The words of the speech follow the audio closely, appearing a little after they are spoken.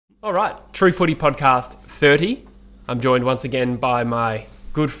All right, True Footy Podcast 30. I'm joined once again by my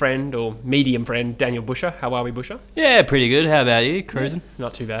good friend or medium friend, Daniel Busher. How are we, Busher? Yeah, pretty good. How about you? Cruising? Yeah,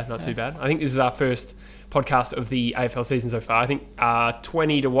 not too bad, not too bad. I think this is our first podcast of the AFL season so far. I think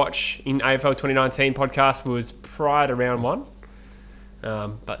 20 to watch in AFL 2019 podcast was prior to round one.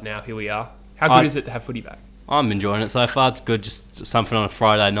 But now here we are. How good is it to have footy back? I'm enjoying it so far. It's good, just something on a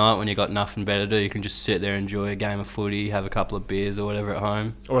Friday night when you got nothing better to do. You can just sit there, enjoy a game of footy, have a couple of beers or whatever at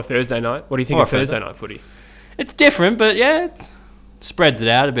home. Or a Thursday night. What do you think of Thursday night footy? It's different, but yeah, it spreads it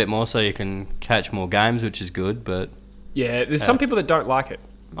out a bit more so you can catch more games, which is good. But yeah, there's some people that don't like it.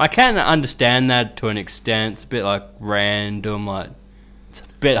 I can understand that to an extent. It's a bit like random, it's a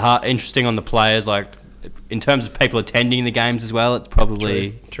bit interesting on the players. Like in terms of people attending the games as well, it's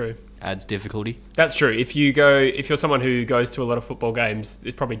probably true. Adds difficulty. That's true. If you're someone who goes to a lot of football games,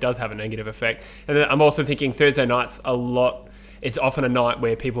 it probably does have a negative effect. And then I'm also thinking Thursday nights it's often a night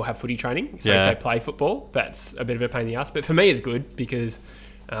where people have footy training. So if they play football, that's a bit of a pain in the ass. But for me, it's good because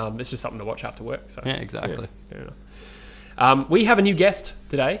it's just something to watch after work. So yeah, exactly. Yeah, fair enough. We have a new guest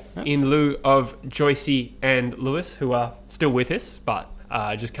today in lieu of Joycey and Lewis, who are still with us, but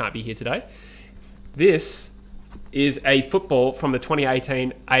just can't be here today. This is a football from the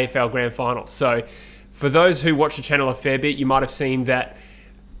 2018 AFL Grand Final. So for those who watch the channel a fair bit, you might have seen that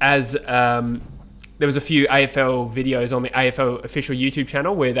as there was a few AFL videos on the AFL official YouTube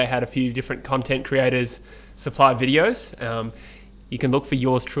channel where they had a few different content creators supply videos. You can look for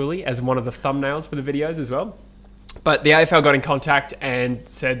yours truly as one of the thumbnails for the videos as well. But the AFL got in contact and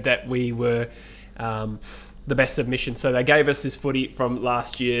said that we were the best submission. So they gave us this footy from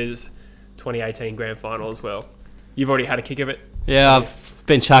last year's 2018 Grand Final as well. You've already had a kick of it? Yeah, I've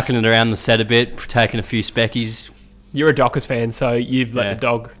been chucking it around the set a bit, taking a few speckies. You're a Dockers fan, so you've let the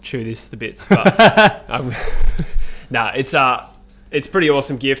dog chew this to bits. But it's a pretty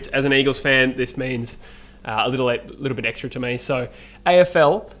awesome gift. As an Eagles fan, this means a little bit extra to me. So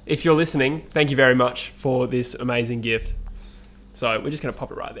AFL, if you're listening, thank you very much for this amazing gift. So we're just going to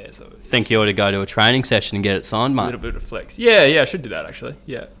pop it right there. So think you ought to go to a training session and get it signed, mate. A little bit of flex. Yeah, I should do that actually.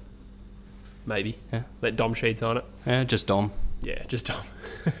 Yeah. Maybe. Yeah. Let Dom Sheed sign it. Yeah, just Dom. Yeah, just Dom.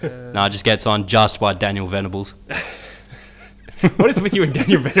 No, just get signed just by Daniel Venables. What is with you and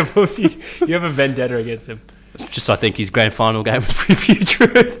Daniel Venables? You have a vendetta against him. It's just I think his grand final game was pretty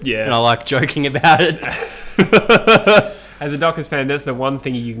putrid. Yeah. And I like joking about it. As a Dockers fan, that's the one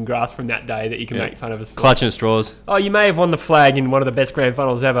thing you can grasp from that day that you can make fun of us for. Clutching at straws. Oh, you may have won the flag in one of the best grand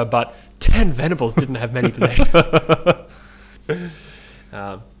finals ever, but Dan Venables didn't have many possessions.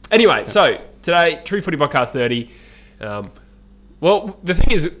 Anyway, so today, True Footy Podcast 30. Well, the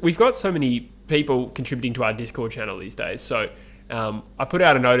thing is, we've got so many people contributing to our Discord channel these days. So I put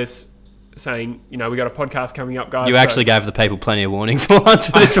out a notice saying, we got a podcast coming up, guys. You actually gave the people plenty of warning for once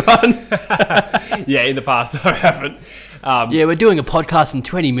for this one. Yeah, in the past I haven't. Yeah, we're doing a podcast in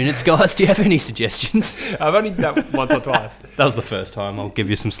 20 minutes, guys. Do you have any suggestions? I've only done it once or twice. That was the first time. I'll give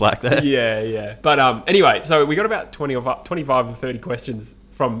you some slack there. Yeah. But anyway, so we got about 25 to 30 questions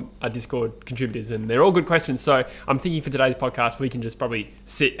from our Discord contributors, and they're all good questions. So I'm thinking for today's podcast, we can just probably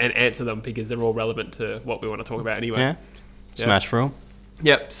sit and answer them because they're all relevant to what we want to talk about anyway. Yeah. Smash for all.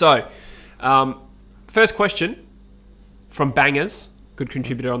 Yep. So first question from Bangers, good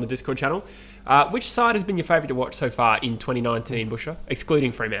contributor on the Discord channel. Which side has been your favourite to watch so far in 2019, Busher,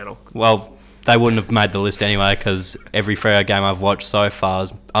 excluding Fremantle? Well, they wouldn't have made the list anyway because every Freo game I've watched so far,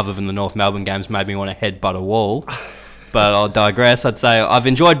 other than the North Melbourne games, made me want to headbutt a wall. But I'll digress. I'd say I've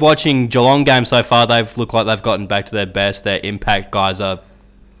enjoyed watching Geelong games so far. They've looked like they've gotten back to their best. Their impact guys are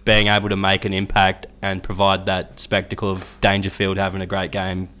being able to make an impact and provide that spectacle of Dangerfield having a great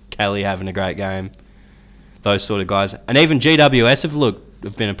game, Kelly having a great game, those sort of guys. And even GWS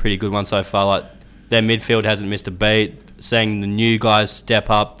have been a pretty good one so far. Like their midfield hasn't missed a beat. Seeing the new guys step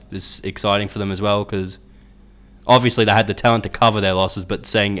up is exciting for them as well because obviously they had the talent to cover their losses, but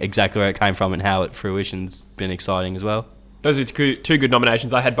seeing exactly where it came from and how it fruition's been exciting as well. Those are two good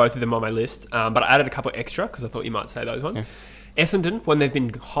nominations. I had both of them on my list, but I added a couple extra because I thought you might say those ones. Yeah. Essendon, when they've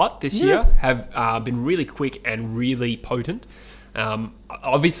been hot this year, have been really quick and really potent.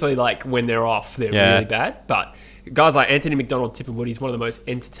 Obviously, like when they're off, they're really bad, but guys like Anthony McDonald, Tipper Woody's one of the most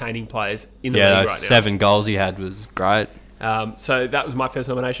entertaining players in the league right now. 7 goals he had was great. So that was my first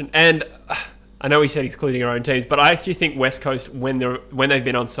nomination. And I know we said excluding our own teams, but I actually think West Coast, when they've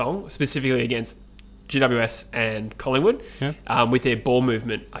been on song, specifically against GWS and Collingwood, with their ball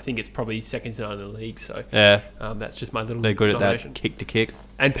movement, I think it's probably second to none in the league. So that's just my little They're good nomination. At that kick to kick.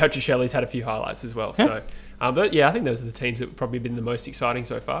 And Petrocelli's had a few highlights as well. So But yeah, I think those are the teams that have probably been the most exciting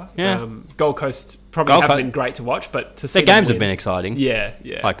so far. Yeah. Gold Coast probably haven't been great to watch, but to see the games have been exciting. Yeah.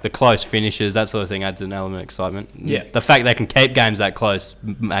 Like the close finishes, that sort of thing adds an element of excitement. Yeah. The fact they can keep games that close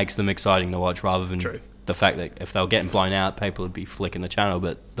makes them exciting to watch rather than True. the fact that if they were getting blown out, people would be flicking the channel.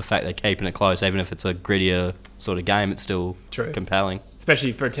 But the fact they're keeping it close, even if it's a grittier sort of game, it's still compelling.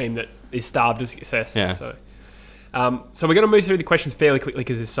 Especially for a team that is starved of success. Yeah. So we're going to move through the questions fairly quickly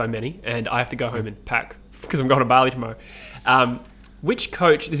because there's so many, and I have to go home and pack because I'm going to Bali tomorrow. Which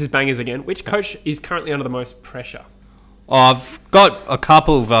coach, this is bangers again, which coach is currently under the most pressure? I've got a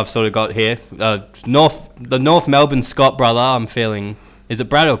couple I've sort of got here. The North Melbourne Scott brother, I'm feeling... Is it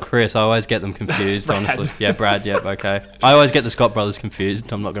Brad or Chris? I always get them confused, honestly. Yeah, Brad, yep, okay. I always get the Scott brothers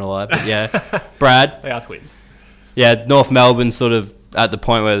confused, I'm not going to lie. But yeah, Brad. They are twins. Yeah, North Melbourne sort of at the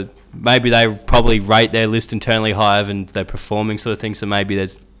point where maybe they probably rate their list internally higher than they're performing sort of thing, so maybe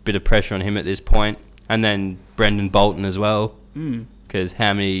there's a bit of pressure on him at this point. And then Brendan Bolton as well, because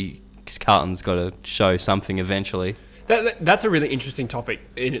Carlton's got to show something eventually. That's a really interesting topic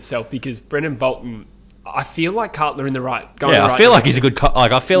in itself because Brendan Bolton, I feel like Carlton are in the right. I feel like he's a good.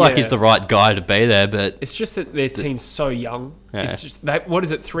 I feel like he's the right guy to be there, but it's just that their team's so young. Yeah. It's just what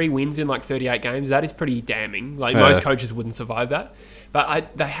is it? 3 wins in like 38 games. That is pretty damning. Like most coaches wouldn't survive that,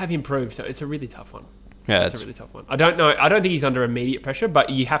 but they have improved. So it's a really tough one. Yeah, it's a really tough one. I don't know. I don't think he's under immediate pressure, but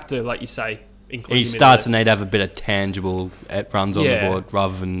you have to, like you say, include. He starts to need to have a bit of tangible runs on the board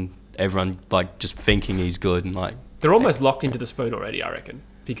rather than everyone like just thinking he's good and like. They're almost locked into the spoon already, I reckon.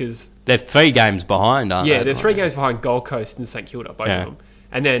 Because they're 3 games behind, aren't they? Yeah, they're 3 games behind Gold Coast and St Kilda, both of them.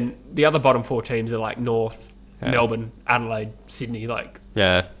 And then the other bottom 4 teams are like North, Melbourne, Adelaide, Sydney. Like,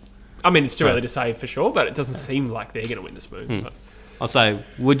 I mean, it's too early to say for sure, but it doesn't seem like they're going to win the spoon. I'll say,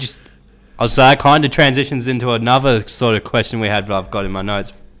 that kind of transitions into another sort of question we had that I've got in my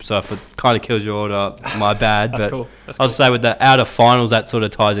notes. So if it kind of kills your order, my bad. That's but cool. I'll say with the out of finals, that sort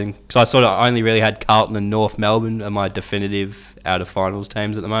of ties in. Because I sort of only really had Carlton and North Melbourne are my definitive out of finals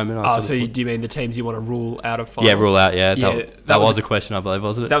teams at the moment. Do you mean the teams you want to rule out of finals? Yeah, rule out, that was a question, I believe,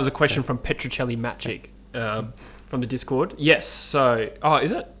 wasn't it? That was a question from Petrocelli Magic from the Discord. Yes, so... Oh,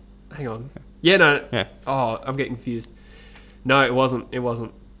 is it? Hang on. Yeah, no. Yeah. Oh, I'm getting confused. No, it wasn't.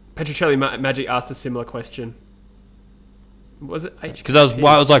 Petrocelli Magic asked a similar question. Was it HK? Because I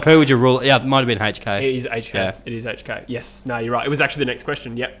was like, who would you rule? Yeah, it might have been HK. It is HK. Yeah. It is HK. Yes. No, you're right. It was actually the next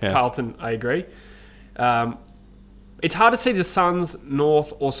question. Yep. Yeah. Carlton, I agree. It's hard to see the Suns,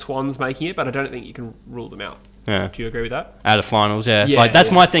 North, or Swans making it, but I don't think you can rule them out. Yeah. Do you agree with that? Out of finals, yeah. Like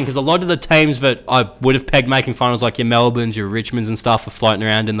that's my thing, because a lot of the teams that I would have pegged making finals, like your Melbournes, your Richmonds and stuff, are floating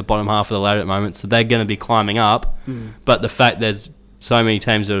around in the bottom half of the ladder at the moment, so they're going to be climbing up. But the fact there's so many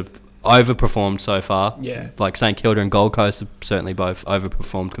teams that have overperformed so far, like St Kilda and Gold Coast have certainly both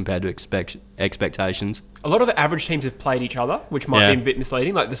overperformed compared to expectations. A lot of the average teams have played each other, which might be a bit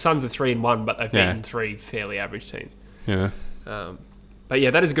misleading. Like the Suns are 3-1, but they've beaten 3 fairly average teams. Yeah. But yeah,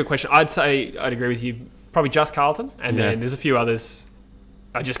 that is a good question. I'd say I'd agree with you. Probably just Carlton, and then there's a few others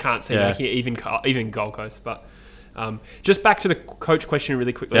I just can't see making it, even Gold Coast. But just back to the coach question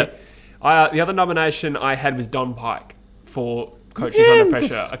really quickly. The other nomination I had was Don Pike for coaches under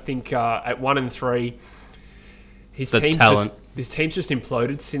pressure. I think at 1 and 3, his team's just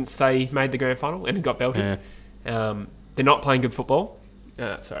imploded since they made the grand final and got belted. They're not playing good football.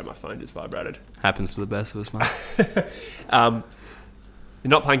 Sorry, my phone just vibrated. Happens to the best of us, mate. They're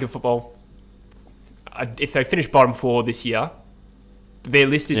not playing good football. If they finish bottom 4 this year, their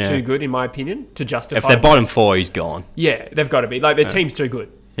list is too good, in my opinion, to justify. If they're bottom 4, he's gone. Yeah, they've got to be. Like their team's too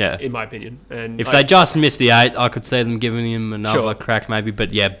good. Yeah, in my opinion. And if they just miss the 8, I could see them giving him another crack, maybe.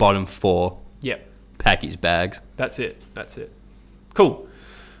 But yeah, bottom 4. Yep. Pack his bags. That's it. Cool.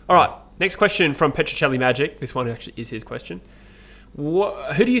 All right. Next question from Petrocelli Magic. This one actually is his question. Who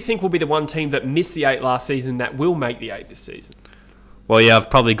do you think will be the one team that missed the 8 last season that will make the 8 this season? Well, yeah, I've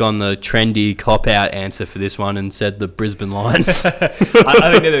probably gone the trendy cop-out answer for this one and said the Brisbane Lions. I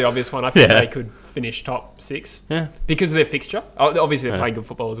think they're the obvious one. I think they could finish top 6 because of their fixture. Obviously, they're playing good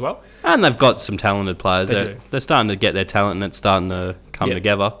football as well. And they've got some talented players. They're starting to get their talent and it's starting to come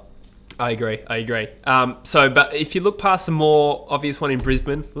together. I agree. But if you look past the more obvious one in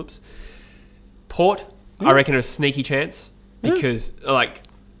Brisbane, Port, I reckon a sneaky chance because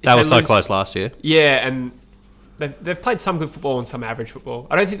they were so close last year. Yeah, and they've played some good football and some average football.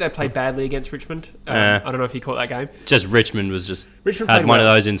 I don't think they played badly against Richmond. I don't know if you caught that game. Just Richmond had one of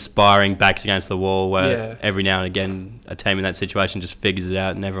those inspiring backs against the wall where every now and again a team in that situation just figures it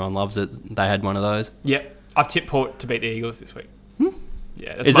out and everyone loves it. They had one of those. Yeah, I've tipped Port to beat the Eagles this week.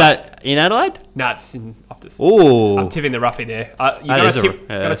 Yeah, is that in Adelaide? No, it's in Optus. Oh, I'm tipping the roughie there. You got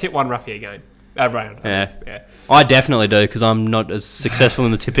to tip one roughie a game. Round. Yeah. I definitely do because I'm not as successful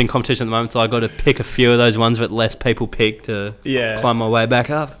in the tipping competition at the moment, so I got to pick a few of those ones that less people pick to climb my way back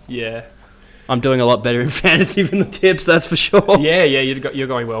up. Yeah. I'm doing a lot better in fantasy than the tips, that's for sure. Yeah, you're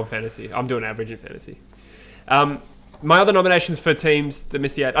going well in fantasy. I'm doing average in fantasy. My other nominations for teams that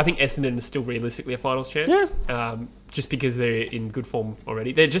missed the eight, I think Essendon is still realistically a finals chance. Yeah. Just because they're in good form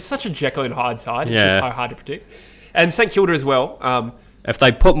already. They're just such a Jekyll and Hyde side. It's just so hard to predict. And St Kilda as well. If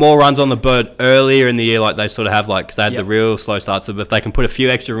they put more runs on the board earlier in the year, like they sort of have, like, because they had the real slow starts, so if they can put a few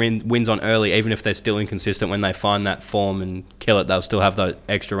extra wins on early, even if they're still inconsistent, when they find that form and kill it, they'll still have those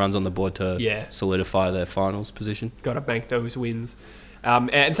extra runs on the board to solidify their finals position. Got to bank those wins.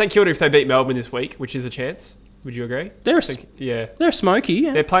 And St Kilda, if they beat Melbourne this week, which is a chance, would you agree? They're smoky.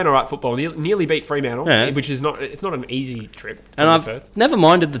 Yeah. They're playing all right football. Nearly beat Fremantle, which is not an easy trip. And I've never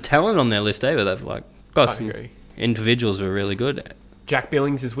minded the talent on their list either. They've got some individuals who are really good. Jack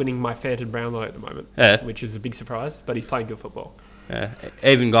Billings is winning my Phantom Brownlow at the moment, which is a big surprise, but he's playing good football. Yeah.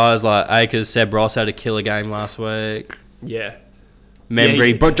 Even guys like Akers, Seb Ross had a killer game last week. Yeah.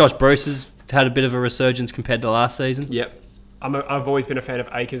 Membry, Josh Bruce has had a bit of a resurgence compared to last season. Yep. I've always been a fan of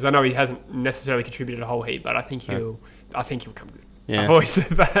Akers. I know he hasn't necessarily contributed a whole heap, but I think he'll come good. Yeah. I've always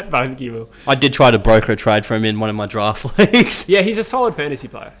said that, but I think he will. I did try to broker a trade for him in one of my draft leagues. Yeah, he's a solid fantasy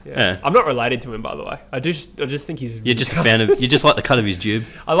player. Yeah. I'm not related to him, by the way. I just think he's. You're just a fan of. You just like the cut of his jube.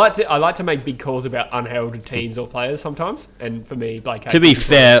 I like to make big calls about unheralded teams or players sometimes, and for me, Blake. To be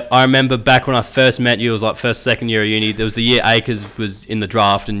fair, I remember back when I first met you, it was like second year of uni. There was the year Akers was in the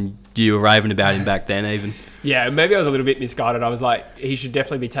draft, and you were raving about him back then, even. Yeah, maybe I was a little bit misguided. I was like, he should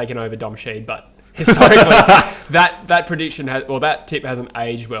definitely be taken over Dom Sheed, but historically, that prediction that tip hasn't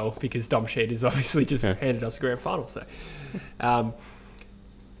aged well because Dom Sheed has obviously just handed us a grand final. So,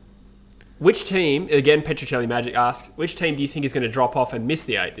 which team? Again, Petrocelli Magic asks, which team do you think is going to drop off and miss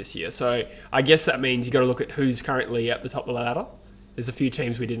the 8 this year? So, I guess that means you got to look at who's currently at the top of the ladder. There's a few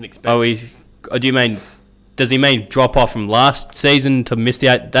teams we didn't expect. Do you mean? Does he mean drop off from last season to miss the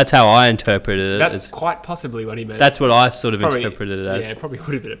 8? That's how I interpreted it. That's quite possibly what he meant. That's what I sort of interpreted it as. Yeah, probably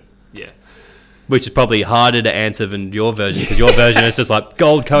would have been. Yeah. Which is probably harder to answer than your version, because your version is just like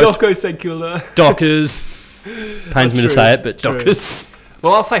Gold Coast, St Kilda, Dockers. Pains me to say it, but Dockers.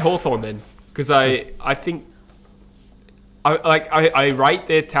 Well, I'll say Hawthorn then, because I think I rate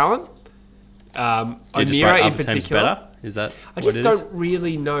their talent. O'Meara in particular. Better? Is that? I just don't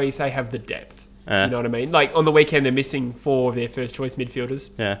really know if they have the depth. You know what I mean? Like on the weekend, they're missing 4 of their first choice midfielders.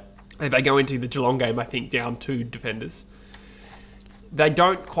 Yeah. And they go into the Geelong game, I think, down 2 defenders. They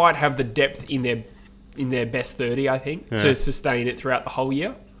don't quite have the depth in their best 30, I think, to sustain it throughout the whole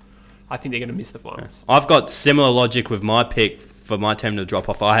year. I think they're going to miss the finals. I've got similar logic with my pick for my team to drop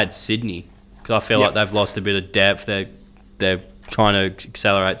off. I had Sydney because I feel like they've lost a bit of depth. They're trying to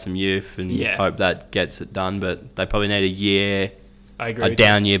accelerate some youth and hope that gets it done, but they probably need a year. I agree. A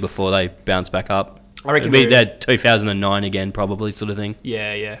down year before they bounce back up. I reckon it'll be that 2009 again, probably, sort of thing.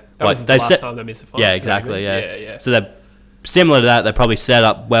 Yeah. That was the last time they missed the finals. Yeah, exactly. Yeah. So they're similar to that. They probably set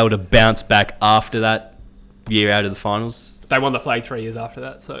up well to bounce back after that year out of the finals. They won the flag 3 years after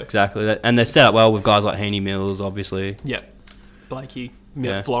that. So exactly, and they're set up well with guys like Heaney Mills, obviously. Yeah, Blakey,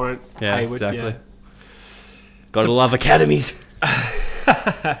 Florent, Hayward. Exactly. Yeah. Gotta love academies.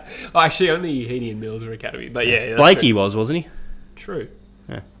 Well, actually, only Heaney and Mills are academy, but Blakey wasn't he? True.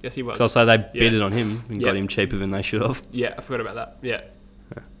 Yeah. Yes, he was. So I'll say they bid it on him and got him cheaper than they should have. Yeah, I forgot about that.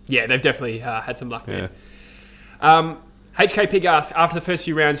 Yeah, they've definitely had some luck there. HK Pig asks, after the first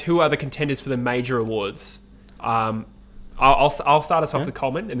few rounds, who are the contenders for the major awards? I'll start us off with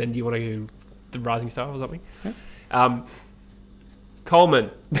Coleman, and then do you want to go the Rising Star or something? Yeah.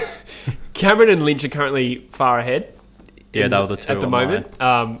 Coleman. Cameron and Lynch are currently far ahead. Yeah, they were the 2 at the moment.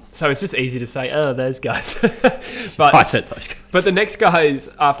 So it's just easy to say, those guys. But I said those guys. But the next guys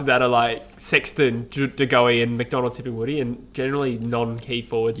after that are like Sexton, DeGoey, and McDonald, Tipping Woody, and generally non-key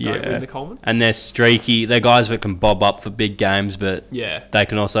forwards don't win the Coleman. And they're streaky. They're guys that can bob up for big games, but they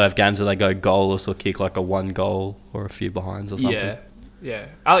can also have games where they go goalless or kick like a 1 goal or a few behinds or something. Yeah.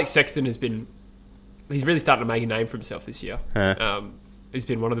 Alex Sexton he's really starting to make a name for himself this year. He's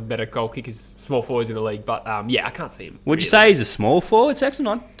been one of the better goal kickers, small forwards in the league. But, I can't see him. Would you say he's a small forward, Sexton?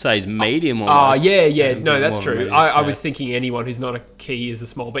 I'd say he's medium almost. No, that's true. I was thinking anyone who's not a key is a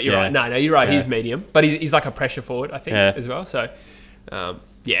small. But you're right. No, you're right. He's medium. But he's like a pressure forward, I think, as well. So,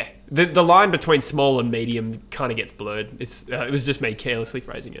 the line between small and medium kind of gets blurred. It was just me carelessly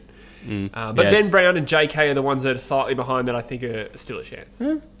phrasing it. But Ben Brown and JK are the ones that are slightly behind that I think are still a chance.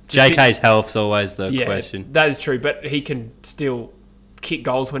 JK's health's always the question. That is true. But he can still kick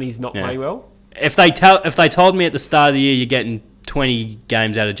goals when he's not playing well. If they told me at the start of the year you're getting 20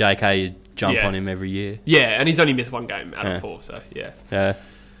 games out of JK, you'd jump on him every year. Yeah, and he's only missed one game out of 4, so yeah. Yeah.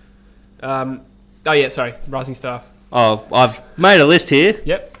 Sorry, Rising Star. Oh, I've made a list here.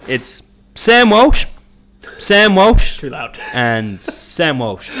 Yep. It's Sam Walsh, Too loud. and Sam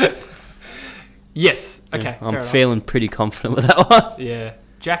Walsh. Yes. Okay. Yeah, I'm feeling pretty confident with that one. Yeah.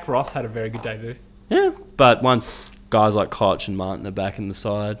 Jack Ross had a very good debut. Yeah, but once guys like Koch and Martin are back in the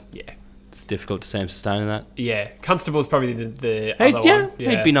side, Yeah. it's difficult to see him sustaining that. Yeah. Constable's probably the other one. Yeah.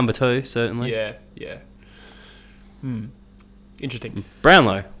 He'd be number 2, certainly. Yeah. Yeah. Interesting.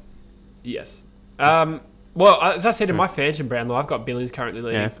 Brownlow. Yes. Well, as I said in my Phantom Brownlow, I've got Billings currently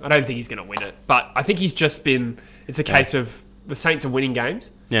leading. Yeah. I don't think he's going to win it, but I think he's just been. It's a case of the Saints are winning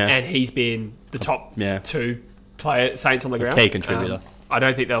games, and he's been the top 2 player Saints on the ground. Key contributor. I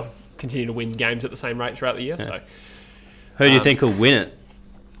don't think they'll continue to win games at the same rate throughout the year. So, who do you think will win it?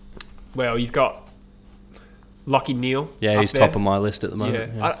 Well, you've got Lockie Neal. Yeah, he's top of my list at the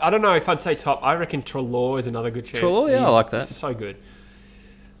moment. Yeah. Yeah. I don't know if I'd say top. I reckon Treloar is another good chance. Treloar, I like that. He's so good.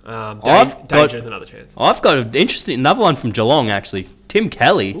 Danger is another chance. I've got another one from Geelong, actually. Tim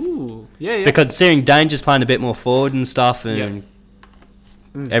Kelly. Ooh, yeah. Because considering Danger's playing a bit more forward and stuff, and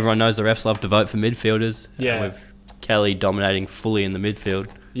everyone knows the refs love to vote for midfielders. Yeah. And with Kelly dominating fully in the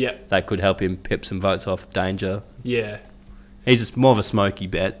midfield, that could help him pip some votes off Danger. Yeah. He's just more of a smoky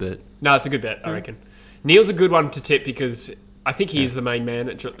bet, but... No, it's a good bet, I reckon. Neil's a good one to tip because I think he's the main man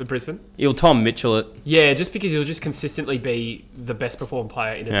at Brisbane. He'll Tom Mitchell it. Yeah, just because he'll just consistently be the best performed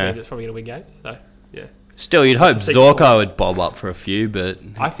player in a team that's probably going to win games. So, yeah. Still, you'd hope Zorko would bob up for a few, but...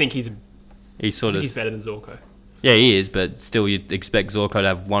 I think he's better than Zorko. Yeah, he is, but still you'd expect Zorko to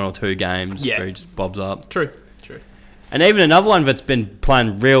have 1 or 2 games where he just bobs up. True. And even another one that's been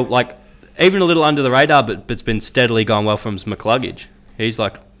playing real, like, even a little under the radar, but it's been steadily going well from is McCluggage. He's,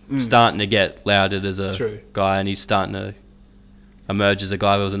 like, starting to get lauded as a guy, and he's starting to emerge as a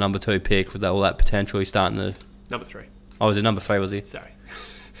guy who was a number 2 pick with all that potential. He's starting to... Number 3. Oh, was it number 3, was he? Sorry.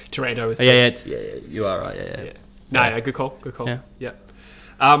 Taranto was... Yeah, you are right, yeah. No, good call. Yeah.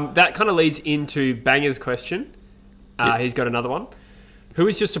 That kind of leads into Banger's question. He's got another one. Who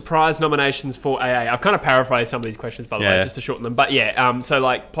is your surprise nominations for AA? I've kind of paraphrased some of these questions, by the way, just to shorten them. But so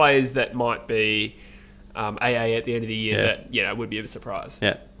like players that might be AA at the end of the year that would be a surprise.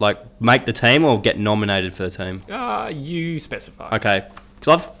 Yeah, like make the team or get nominated for the team? You specify. Okay,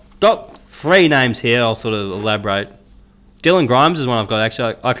 because I've got 3 names here. I'll sort of elaborate. Dylan Grimes is one I've got,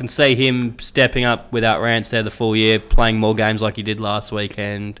 actually. I can see him stepping up without Rance there the full year, playing more games like he did last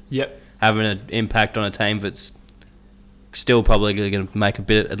weekend. Yep. Having an impact on a team that's still probably going to make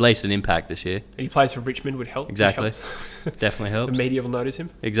at least an impact this year. And he plays for Richmond, would help. Exactly. Definitely helps. The media will notice him.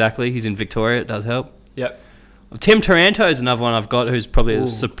 Exactly. He's in Victoria. It does help. Yep. Tim Taranto is another one I've got who's probably a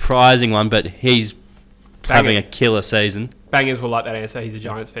surprising one, but he's having a killer season. Bangers will like that answer. He's a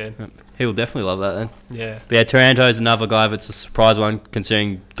Giants fan. He will definitely love that then. Yeah. But yeah, Taranto is another guy that's a surprise one,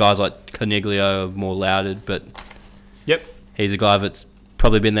 considering guys like Coniglio are more lauded, but he's a guy that's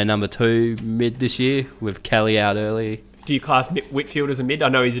probably been their number 2 mid this year with Kelly out early. Do you class Whitfield as a mid? I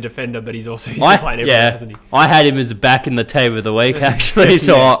know he's a defender, but he's been playing everywhere, hasn't he? I had him as a back in the team of the week, actually,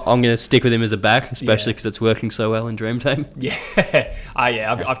 so I'm going to stick with him as a back, especially because it's working so well in Dream Team. Yeah.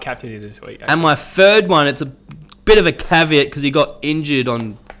 I've captained him this week. Actually. And my third one, it's a bit of a caveat because he got injured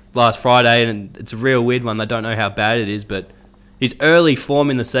on last Friday, and it's a real weird one. They don't know how bad it is, but his early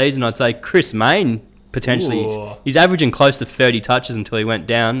form in the season, I'd say Chris Mayne, potentially. He's averaging close to 30 touches until he went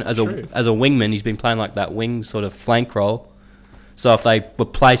down. As a wingman, he's been playing like that wing sort of flank role. So if they were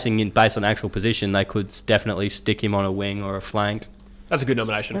placing in based on actual position, they could definitely stick him on a wing or a flank. That's a good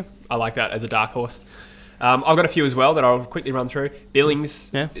nomination. Yeah. I like that as a dark horse. I've got a few as well that I'll quickly run through. Billings,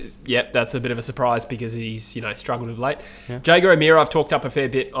 that's a bit of a surprise because he's struggled of late. Yeah. Jago O'Meara, I've talked up a fair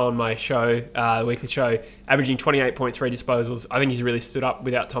bit on my show, weekly show, averaging 28.3 disposals. I think he's really stood up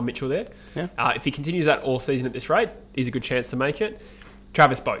without Tom Mitchell there. Yeah. If he continues that all season at this rate, he's a good chance to make it.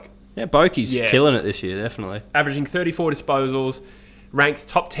 Travis Boak. Yeah, Boakey's killing it this year, definitely. Averaging 34 disposals, ranks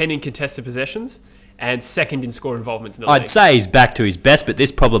top 10 in contested possessions, and second in score involvements in the league. I'd say he's back to his best, but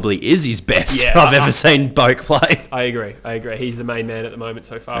this probably is his best I've ever seen Boak play. I agree. He's the main man at the moment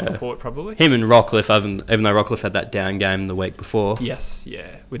so far for Port, probably. Him and Rockcliffe, even though Rockcliffe had that down game the week before. Yes,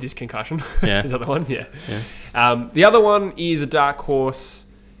 with his concussion. Yeah. Is that the one? Yeah. The other one is a dark horse.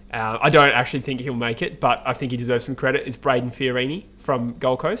 I don't actually think he'll make it, but I think he deserves some credit. It's Braden Fiorini from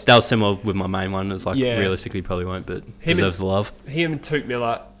Gold Coast. That was similar with my main one. It's like realistically probably won't, but deserves the love. Him and Toot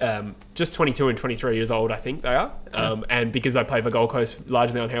Miller, just 22 and 23 years old, I think they are. And because they play for Gold Coast,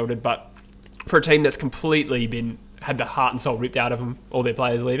 largely unheralded, but for a team that's completely had the heart and soul ripped out of them, all their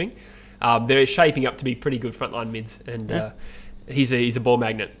players leaving, they're shaping up to be pretty good frontline mids. And He's a ball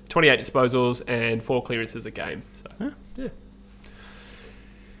magnet. 28 disposals and 4 clearances a game. So,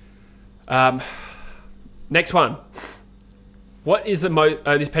 yeah. Next one. What is the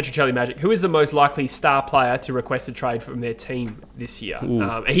this Petrocelli Magic? Who is the most likely star player to request a trade from their team this year?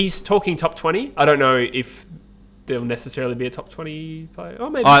 He's talking top 20. I don't know if there'll necessarily be a top 20 player. Oh,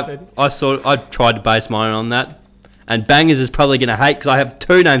 maybe. I tried to base mine on that. And Bangers is probably going to hate, because I have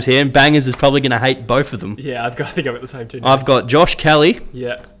 2 names here, and Bangers is probably going to hate both of them. Yeah, I think I've got the same 2 names. I've got Josh Kelly,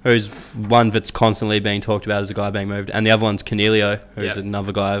 yeah, who's one that's constantly being talked about as a guy being moved, and the other one's Cornelio, who's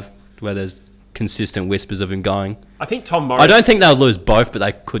another guy where there's consistent whispers of him going. I think Tom Morris... I don't think they'll lose both, but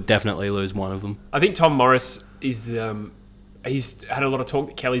they could definitely lose one of them. I think Tom Morris is... he's had a lot of talk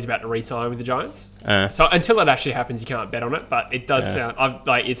that Kelly's about to re-sign with the Giants. So until that actually happens, you can't bet on it. But it does sound...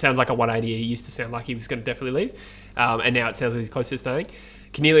 it sounds like a 180. He used to sound like he was going to definitely leave. And now it sounds like he's close to staying.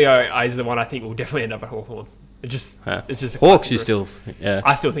 Cornelio is the one I think will definitely end up at Hawthorn. It's just a Hawks is still... Yeah.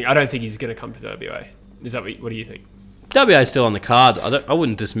 I don't think he's going to come to WA. Is that what do you think? WA is still on the card. I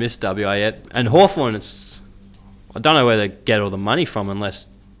wouldn't dismiss WA yet. And Hawthorn, I don't know where they get all the money from unless...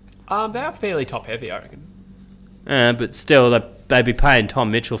 they are fairly top-heavy, I reckon. But still, they'd be paying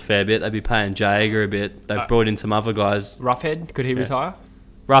Tom Mitchell a fair bit. They'd be paying Jaeger a bit. They've brought in some other guys. Roughhead, could he retire?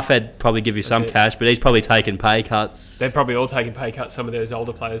 Roughhead probably give you some cash, but he's probably taking pay cuts. They're probably all taking pay cuts, some of those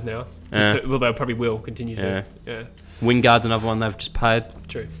older players now. They probably will continue to. Yeah. Wingard's another one they've just paid.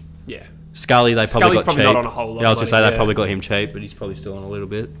 True. Yeah. Scully, they probably got cheap. Not on a whole lot. I was going to say they probably got him cheap, but he's probably still on a little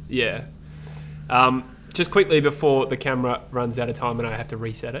bit. Yeah. Just quickly before the camera runs out of time and I have to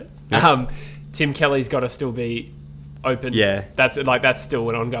reset it. Tim Kelly's got to still be open. Yeah. That's still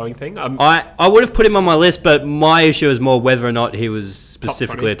an ongoing thing. I would have put him on my list, but my issue is more whether or not he was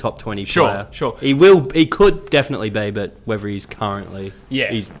specifically a top 20 player. Sure. He could definitely be, but whether he's currently,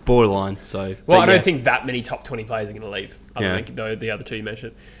 he's borderline. So, I don't think that many top 20 players are going to leave. I think the other 2 you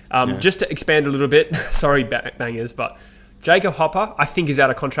mentioned. Just to expand a little bit, sorry, Bangers, but Jacob Hopper, I think, is out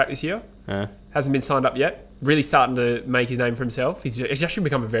of contract this year. Hasn't been signed up yet. Really starting to make his name for himself. He's actually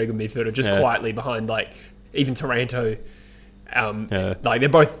become a very good midfielder, just quietly behind even Taranto. They're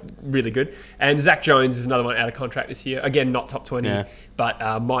both really good. And Zach Jones is another one out of contract this year. Again, not top 20,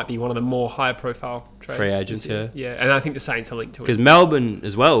 but might be one of the more higher profile trades. Free agents, Yeah, and I think the Saints are linked to it. Because Melbourne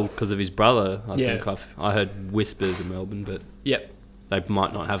as well, because of his brother, I think I heard whispers of Melbourne, but they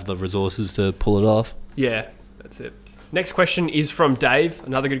might not have the resources to pull it off. Yeah, that's it. Next question is from Dave,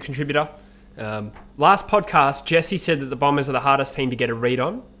 another good contributor. Last podcast, Jesse said that the Bombers are the hardest team to get a read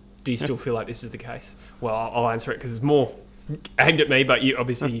on. Do you still feel like this is the case? Well, I'll answer it because it's more aimed at me, but you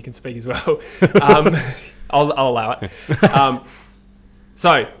can speak as well. I'll allow it.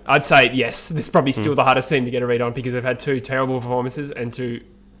 So I'd say yes, this is probably still the hardest team to get a read on because they've had 2 terrible performances and 2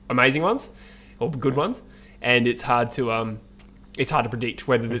 amazing ones, or good ones, and it's hard to predict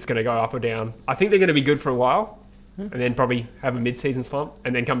whether it's going to go up or down. I think they're going to be good for a while, and then probably have a mid-season slump,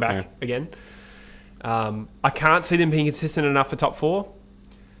 and then come back again. I can't see them being consistent enough for top 4.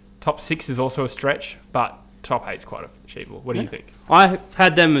 Top 6 is also a stretch, but top 8 is quite achievable. What do you think? I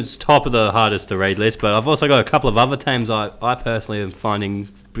had them as top of the hardest to read list, but I've also got a couple of other teams I personally am finding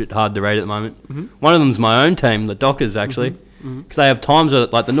a bit hard to rate at the moment. Mm-hmm. One of them's my own team, the Dockers, actually, because they have times where,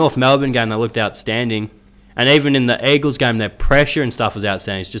 like the North Melbourne game, they looked outstanding. And even in the Eagles game, their pressure and stuff was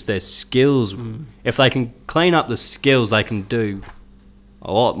outstanding. It's just their skills. If they can clean up the skills, they can do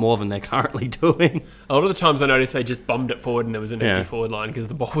a lot more than they're currently doing. A lot of the times I noticed they just bombed it forward and there was an empty forward line because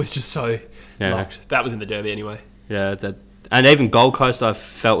the ball was just so locked. That was in the derby anyway. Yeah, and even Gold Coast I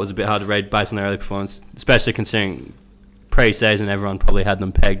felt was a bit hard to read based on their early performance, especially considering pre-season everyone probably had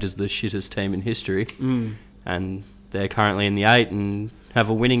them pegged as the shittest team in history. And they're currently in the 8 and have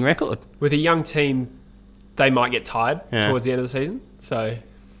a winning record. With a young team, they might get tired towards the end of the season. So,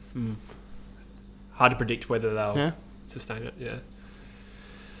 hard to predict whether they'll sustain it.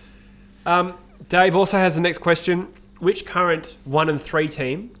 Dave also has the next question. Which current 1 and 3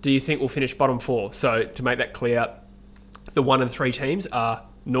 team do you think will finish bottom 4? So, to make that clear, the 1 and 3 teams are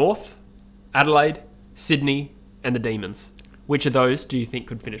North, Adelaide, Sydney, and the Demons. Which of those do you think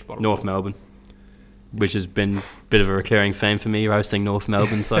could finish bottom 4? North Melbourne, which has been a bit of a recurring theme for me, roasting North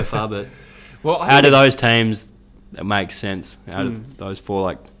Melbourne so far. But out of those teams, it makes sense. Out of those 4,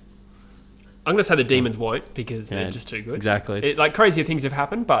 I'm going to say the Demons won't because they're just too good. Exactly. Crazier things have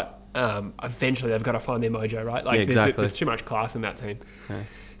happened, but eventually they've got to find their mojo, right? There's too much class in that team. Yeah.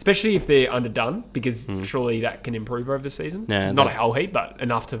 Especially if they're underdone, because surely that can improve over the season. Yeah, not a whole heap, but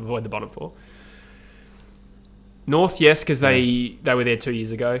enough to avoid the bottom 4. North, yes, because they were there 2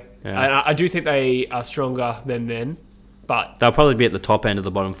 years ago. Yeah. I do think they are stronger than then, but... They'll probably be at the top end of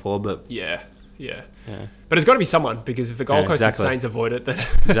the bottom 4, but... Yeah. Yeah. Yeah. But it's got to be someone, because if the Gold Coast exactly. and Saints avoid it, then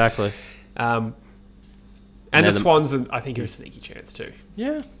Exactly. and then the Swans, I think, are a sneaky chance too.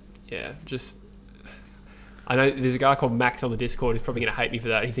 Yeah. Yeah, just... I know there's a guy called Max on the Discord who's probably going to hate me for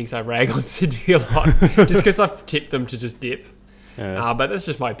that. He thinks I rag on Sydney a lot just because I've tipped them to just dip. Yeah. But that's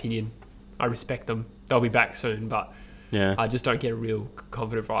just my opinion. I respect them. They'll be back soon, but Yeah. I just don't get a real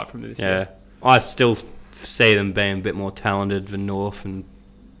confident vibe from them this Yeah. year. I still see them being a bit more talented than North and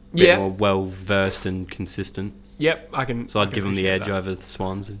a bit more well-versed and consistent. Yep, I can. So I I'd can give them the appreciate edge that. over the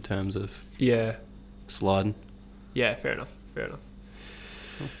Swans in terms of Yeah, sliding. yeah, fair enough.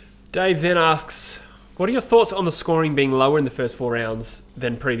 Dave then asks, what are your thoughts on the scoring being lower in the first 4 rounds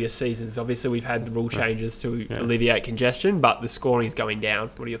than previous seasons? Obviously, we've had the rule changes to alleviate congestion, but the scoring is going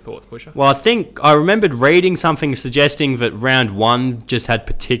down. What are your thoughts, Pusher? Well, I think I remembered reading something suggesting that round 1 just had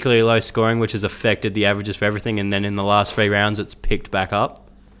particularly low scoring, which has affected the averages for everything, and then in the last 3 rounds it's picked back up.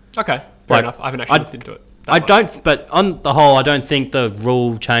 Okay, fair enough. I haven't actually looked into it. But on the whole, I don't think the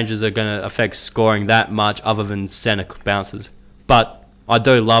rule changes are going to affect scoring that much other than centre bounces. But I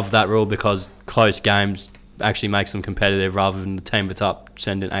do love that rule because close games actually makes them competitive rather than the team that's up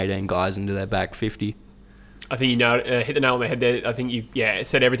sending 18 guys into their back 50. I think you hit the nail on the head there. I think you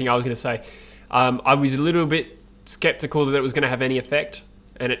said everything I was going to say. I was a little bit sceptical that it was going to have any effect,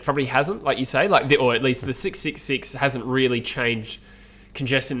 and it probably hasn't, like you say. Or at least the 666 hasn't really changed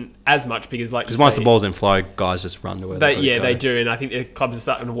congestion as much because Once the ball's in flow, guys just run to where they go. They do, and I think the clubs are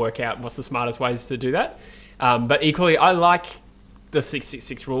starting to work out what's the smartest ways to do that. But equally, I like the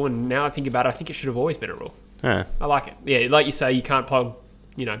 666 rule, and now I think about it, I think it should have always been a rule. Yeah. I like it. Yeah, like you say, you can't plug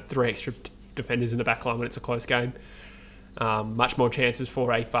 3 extra defenders in the back line when it's a close game. Much more chances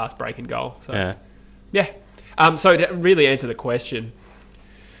for a fast break and goal. So, so to really answer the question,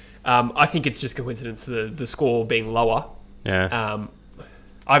 I think it's just coincidence the score being lower. Yeah.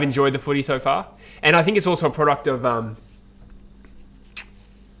 I've enjoyed the footy so far, and I think it's also a product of well,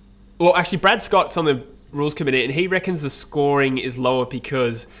 actually, Brad Scott's on the rules committee, and he reckons the scoring is lower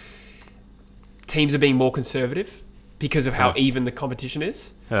because teams are being more conservative because of how even the competition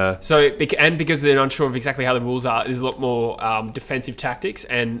is. And because they're unsure of exactly how the rules are, there's a lot more defensive tactics,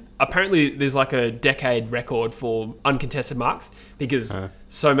 and apparently there's like a decade record for uncontested marks because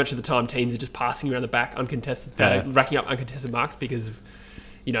so much of the time teams are just passing around the back uncontested, racking up uncontested marks because of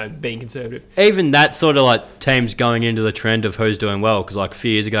being conservative. Even that sort of like teams going into the trend of who's doing well, because like a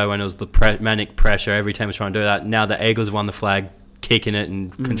few years ago when it was the manic pressure, every team was trying to do that. Now the Eagles have won the flag, kicking it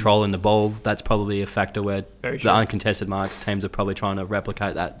and controlling the ball. That's probably a factor where the uncontested marks teams are probably trying to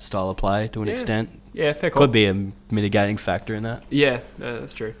replicate that style of play to an extent. Yeah, fair call. Could be a mitigating factor in that. Yeah, no,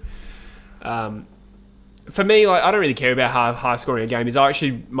 that's true. For me, I don't really care about how high scoring a game is.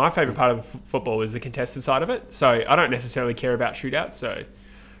 My favourite part of football is the contested side of it. So I don't necessarily care about shootouts. So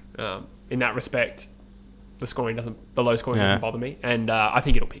in that respect, the low scoring doesn't bother me, and I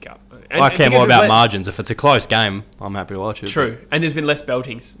think it'll pick up. And, I care more about margins. If it's a close game, I'm happy to watch it. True, and there's been less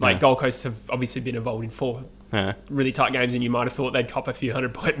beltings. Gold Coast have obviously been involved in 4 really tight games, and you might have thought they'd cop a few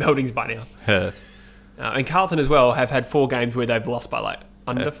 100-point beltings by now. And Carlton as well have had 4 games where they've lost by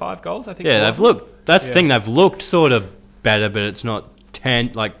under 5 goals. I think. Yeah, they've looked. That's the thing. They've looked sort of better, but it's not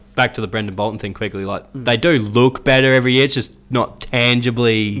back to the Brendan Bolton thing quickly. They do look better every year. It's just not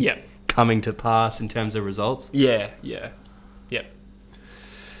tangibly coming to pass in terms of results. Yeah.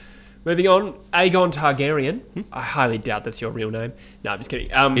 Moving on, Aegon Targaryen. I highly doubt that's your real name. No, I'm just kidding.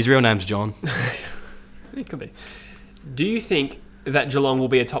 His real name's John. It could be. Do you think that Geelong will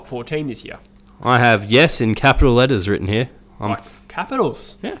be a top 4 team this year? I have yes in capital letters written here.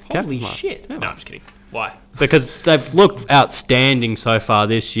 Capitals? Yeah. Holy shit. Yeah, no, I'm just kidding. Why? Because they've looked outstanding so far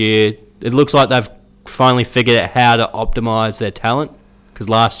this year. It looks like they've finally figured out how to optimise their talent, because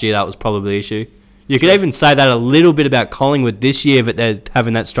last year that was probably the issue. You could even say that a little bit about Collingwood this year, but they're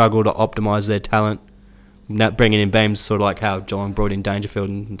having that struggle to optimise their talent. Not bringing in Beams, sort of like how Geelong brought in Dangerfield,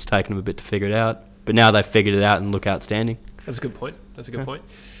 and it's taken them a bit to figure it out. But now they've figured it out and look outstanding. That's a good point.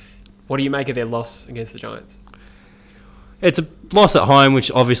 What do you make of their loss against the Giants? It's a loss at home, which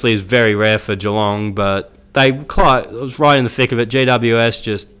obviously is very rare for Geelong, but it was right in the thick of it. GWS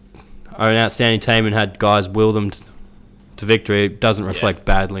just are an outstanding team and had guys will them to victory. It doesn't reflect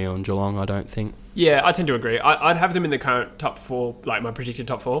badly on Geelong, I don't think. Yeah, I tend to agree. I'd have them in the current top 4, like my predicted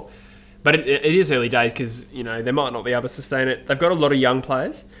top 4. But it is early days because, they might not be able to sustain it. They've got a lot of young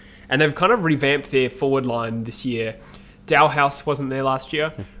players, and they've kind of revamped their forward line this year. Dalhouse wasn't there last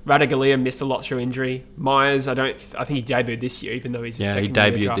year. Radaglia missed a lot through injury. Myers, I think he debuted this year, even though he's a second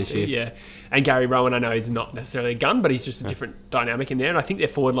year he debuted this year. Yeah, and Gary Rowan, I know he's not necessarily a gun, but he's just a different dynamic in there. And I think their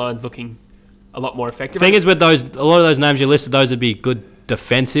forward line's looking a lot more effective. The thing is, with a lot of those names you listed, those would be good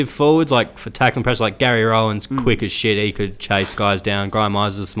defensive forwards, like for tackling pressure, like Gary Rowan's quick as shit. He could chase guys down. Graham Mize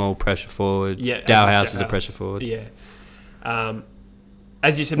is a small pressure forward. Yeah, Dowhouse is a pressure forward. Yeah.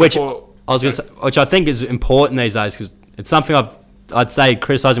 As you said before... I was going to say, which I think is important these days, because it's something I'd say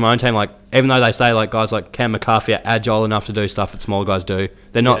criticising my own team, like, even though they say, like, guys like Cam McCarthy are agile enough to do stuff that small guys do,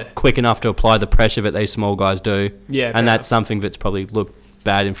 they're not quick enough to apply the pressure that these small guys do. Yeah, and that's something that's probably looked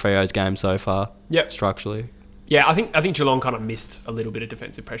bad in Freo's game so far. Yep. Structurally. Yeah, I think Geelong kind of missed a little bit of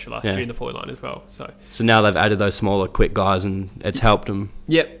defensive pressure last year in the forward line as well. So now they've added those smaller, quick guys, and it's helped them.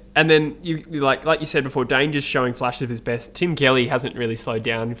 Yep. And then, like you said before, Danger's showing flashes of his best. Tim Kelly hasn't really slowed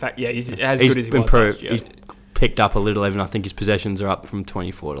down. In fact, he's as good as he was last year. He's picked up a little, even I think his possessions are up from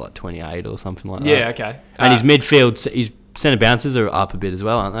 24 to like 28 or something like that. Yeah, okay. And his midfield, his centre bounces are up a bit as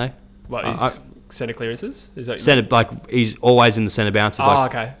well, aren't they? What, his centre clearances? Is that centre, like, he's always in the centre bounces.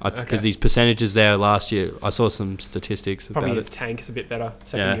 Okay. Because these percentages there last year, I saw some statistics about probably his tank is a bit better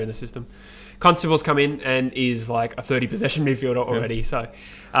second year in the system. Constable's come in and is like a 30 possession midfielder already. So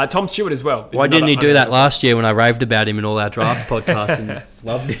Tom Stewart as well. Why didn't he do that last year when I raved about him in all our draft podcasts and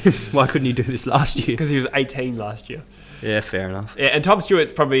loved him? Why couldn't he do this last year? Because he was 18 last year. Yeah, fair enough. Yeah, and Tom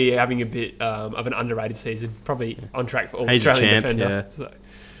Stewart's probably having a bit of an underrated season. Probably on track for All-Australian defender. Yeah.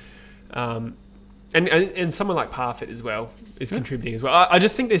 So, and someone like Parfitt as well is contributing as well. I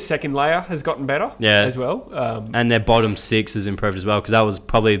just think their second layer has gotten better as well. And their bottom six has improved as well, because that was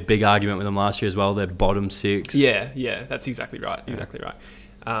probably a big argument with them last year as well, their bottom six. Yeah, that's exactly right. Exactly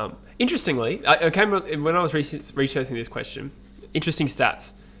right. Interestingly, when I was researching this question, interesting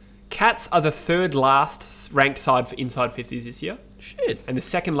stats. Cats are the third last ranked side for inside 50s this year. Shit. And the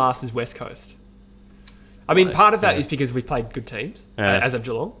second last is West Coast. I mean, part of that is because we played good teams, as of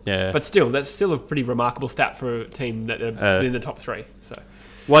Geelong. Yeah. But still, that's still a pretty remarkable stat for a team that are in the top three. So,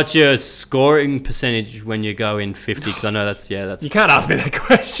 what's your scoring percentage when you go in 50? Because I know that's... You can't ask me that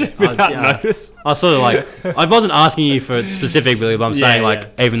question without notice. I was sort of like... I wasn't asking you for it specifically, but I'm saying,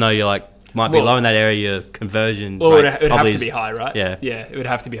 even though you're like... Might be low in that area, your conversion rate it would have to be high, right? Yeah. Yeah, it would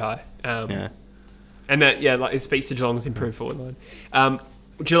have to be high. And that, it speaks to Geelong's improved forward line.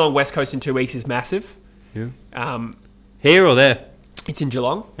 Geelong West Coast in 2 weeks is massive. Yeah. Here or there? It's in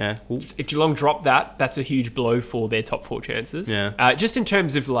Geelong. Yeah. Ooh. If Geelong drop that, that's a huge blow for their top four chances. Yeah. Just in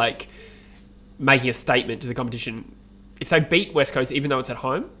terms of like making a statement to the competition, if they beat West Coast, even though it's at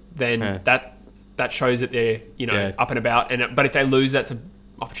home, then that shows that they're up and about. But if they lose, that's an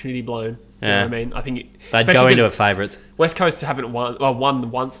opportunity blown. Do you know what I mean? I think they'd go into a favourites. West Coast haven't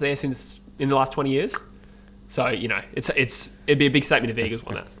won once there since in the last 20 years. So it'd be a big statement if the Eagles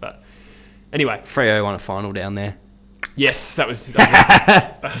won that. But anyway, Freo won a final down there. Yes, that was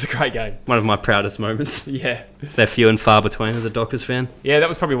a great game. One of my proudest moments. Yeah, they're few and far between as a Dockers fan. Yeah, that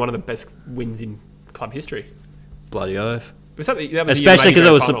was probably one of the best wins in club history. Bloody oath. Was that especially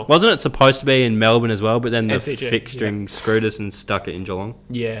because wasn't it supposed to be in Melbourne as well? But then the MCG, fixturing screwed us and stuck it in Geelong.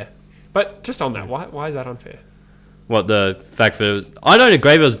 Yeah, but just on that, why is that unfair? What, the fact that it was... I don't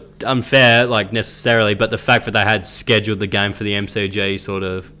agree it was unfair, like, necessarily, but the fact that they had scheduled the game for the MCG, sort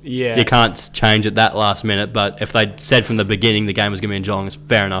of... Yeah. You can't change it that last minute, but if they'd said from the beginning the game was going to be in Geelong, it's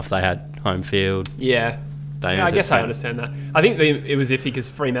fair enough they had home field. Yeah. I guess I understand that. I think it was iffy because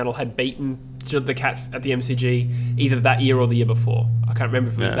Fremantle had beaten the Cats at the MCG either that year or the year before. I can't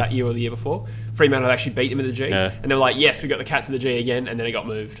remember if it was that year or the year before. Fremantle had actually beat them in the G, and they were like, yes, we got the Cats in the G again, and then it got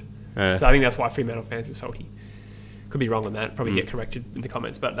moved. So I think that's why Fremantle fans were salty. Could be wrong on that. Probably get corrected in the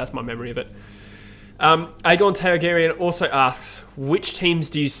comments, but that's my memory of it. Agon Teogarian also asks, which teams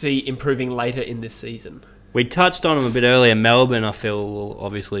do you see improving later in this season? We touched on them a bit earlier. Melbourne, I feel, will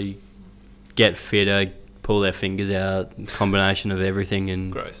obviously get fitter, pull their fingers out, combination of everything,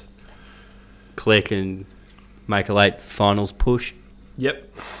 and click and make a late finals push.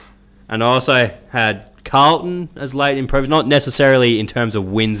 Yep. And I also had Carlton as late improvers, not necessarily in terms of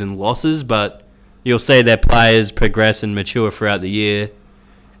wins and losses, but you'll see their players progress and mature throughout the year,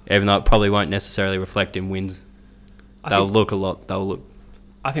 even though it probably won't necessarily reflect in wins. They'll look.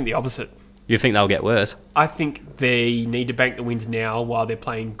 I think the opposite. You think they'll get worse? I think they need to bank the wins now while they're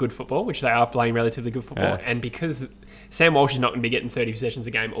playing good football, which they are playing relatively good football. Yeah. And because Sam Walsh is not going to be getting 30 possessions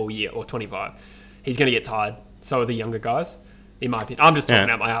a game all year, or 25, he's going to get tired. So are the younger guys, in my opinion. I'm just talking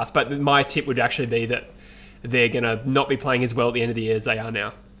out my ass, but my tip would actually be that they're going to not be playing as well at the end of the year as they are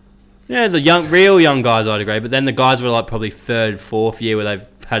now. Yeah, the real young guys, I'd agree. But then the guys were like probably third, fourth year where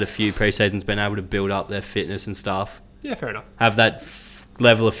they've had a few pre-seasons, been able to build up their fitness and stuff. Yeah, fair enough. Have that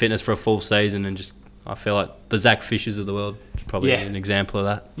level of fitness for a full season, and just, I feel like the Zach Fishers of the world is probably an example of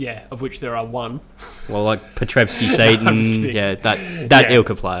that. Yeah, of which there are one. Well, like Petrevsky, Seaton, that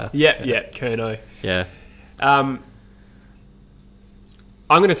Ilka player. Yeah, Kerno. Yeah.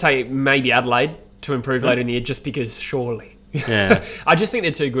 I'm going to say maybe Adelaide to improve later in the year, just because surely. Yeah. I just think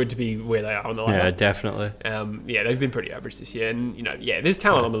they're too good to be where they are on the ladder. Yeah, definitely. Yeah, they've been pretty average this year, and there's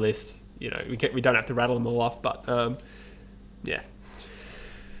talent on the list. We don't have to rattle them all off, but yeah.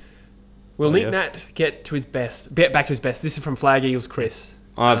 Will Nick Nat get to his best? Get back to his best. This is from Flag Eagles Chris.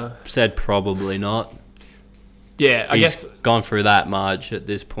 I've said probably not. Yeah, I guess he's gone through that much at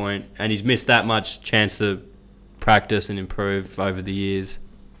this point, and he's missed that much chance to practice and improve over the years.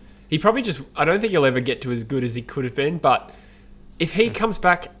 He probably I don't think he'll ever get to as good as he could have been, but if he comes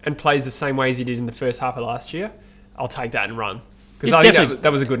back and plays the same way as he did in the first half of last year, I'll take that and run. Because I think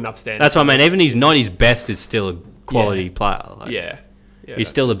that was a good enough standard. That's what I mean. Even he's not his best, is still a quality player. Yeah, he's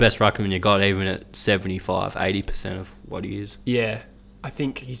still the best ruckman you got, even at 75, 80% of what he is. Yeah. I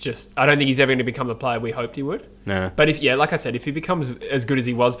think I don't think he's ever going to become the player we hoped he would. No. But like I said, if he becomes as good as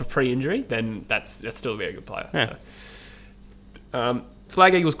he was pre-injury, then that's still a very good player. Yeah. So.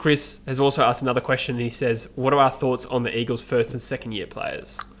 Flag Eagles Chris has also asked another question, and he says, what are our thoughts on the Eagles' first and second year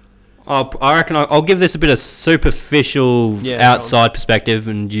players? I reckon I'll give this a bit of superficial outside perspective,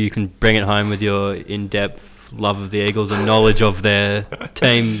 and you can bring it home with your in-depth love of the Eagles and knowledge of their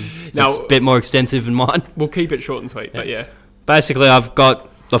team. It's a bit more extensive than mine. We'll keep it short and sweet, but yeah. Basically, I've got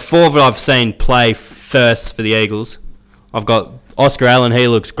the four that I've seen play first for the Eagles. I've got Oscar Allen. He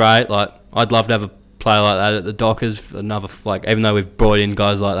looks great. Like, I'd love to have a player like that at the Dockers. Even though we've brought in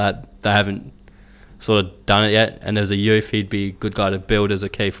guys like that, they haven't sort of done it yet. And as a youth, he'd be a good guy to build as a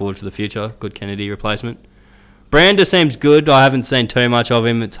key forward for the future. Good Kennedy replacement. Brander seems good. I haven't seen too much of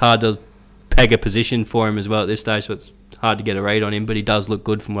him. It's hard to peg a position for him as well at this stage, so it's hard to get a read on him, but he does look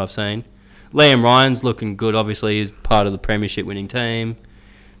good from what I've seen. Liam Ryan's looking good. Obviously, he's part of the premiership winning team.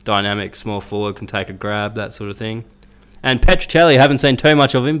 Dynamic, small forward, can take a grab, that sort of thing. And Petruccelli, haven't seen too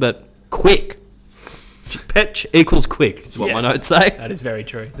much of him, but quick. Petch equals quick, is what my notes say. That is very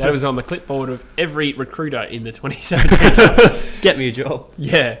true. That was on the clipboard of every recruiter in the 2017. Get me a job.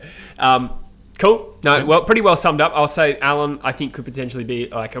 Yeah. Cool. No, well, pretty well summed up. I'll say Allen, I think, could potentially be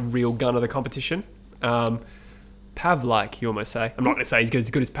like a real gun of the competition. Pav, you almost say. I'm not going to say he's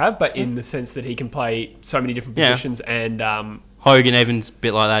as good as Pav, but in the sense that he can play so many different positions. And Hogan even's a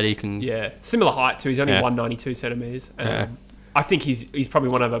bit like that. He can... Yeah. Similar height, too. He's only 192 centimetres. I think he's probably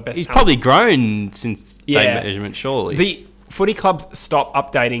one of our best He's talents. probably grown since they measurement, surely. The footy clubs stop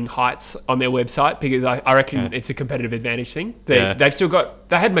updating heights on their website because I reckon it's a competitive advantage thing. They've still got...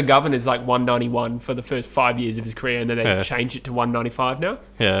 They had McGovern as 191 for the first 5 years of his career, and then they changed it to 195 now.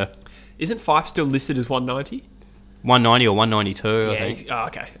 Yeah. Isn't Fife still listed as 190? 190 or 192, I think.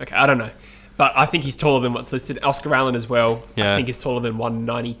 Okay. I don't know. But I think he's taller than what's listed. Oscar Allen as well, I think is taller than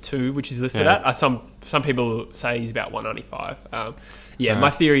 192, which is listed at. Some people say he's about 195. My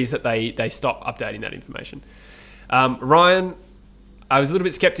theory is that they stop updating that information. Ryan, I was a little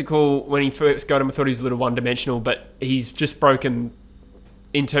bit sceptical when he first got him. I thought he was a little one-dimensional, but he's just broken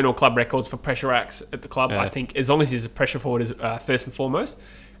internal club records for pressure acts at the club. I think as long as he's a pressure forward is first and foremost.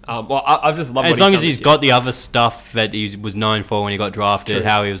 I've just loved as long as he's got the other stuff that he was known for when he got drafted,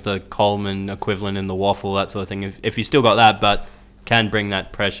 how he was the Coleman equivalent in the waffle, that sort of thing. If he's still got that, but can bring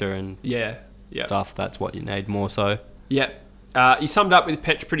that pressure and stuff, that's what you need more so. Yeah. You summed up with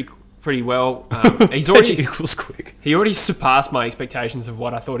Petch pretty well. He's already equals quick. He already surpassed my expectations of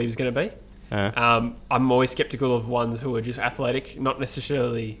what I thought he was going to be. I'm always skeptical of ones who are just athletic, not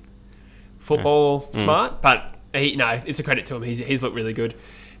necessarily football smart, but it's a credit to him. He's looked really good.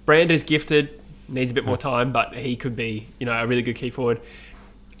 Brander's gifted, needs a bit more time, but he could be, a really good key forward.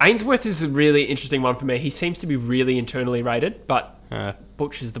 Ainsworth is a really interesting one for me. He seems to be really internally rated, but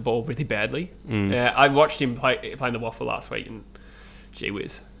butchers the ball really badly. I watched him playing the waffle last week, and gee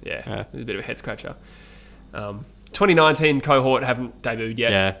whiz, it was a bit of a head scratcher. 2019 cohort haven't debuted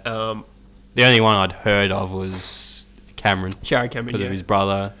yet. The only one I'd heard of was Cameron. Jared Cameron, because of his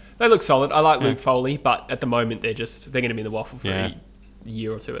brother. They look solid. I like Luke Foley, but at the moment they're going to be in the waffle for a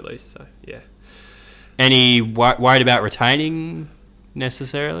year or two at least. So Any worried about retaining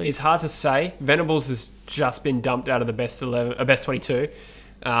necessarily? It's hard to say. Venables has just been dumped out of the best 11, best 22,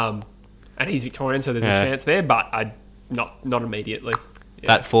 and he's Victorian, so there's a chance there, but not immediately.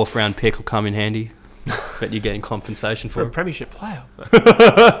 That 4th round pick will come in handy. But you're getting compensation for a premiership player.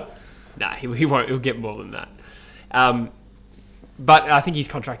 Nah, he won't. He'll get more than that. But I think he's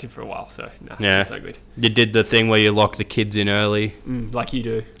contracted for a while, so that's no good. You did the thing where you lock the kids in early. Like you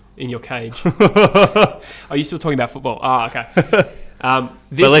do in your cage. Are you still talking about football? Okay. But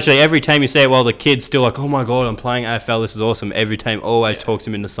literally every time you say it while the kid's still like, oh my God, I'm playing AFL, this is awesome. Every team always talks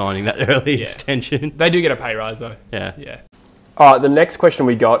him into signing that early extension. They do get a pay rise though. Yeah. All right, the next question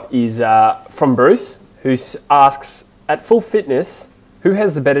we got is from Bruce, who asks, at full fitness, Who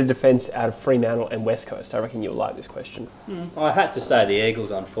has the better defence out of Fremantle and West Coast? I reckon you'll like this question. I had to say the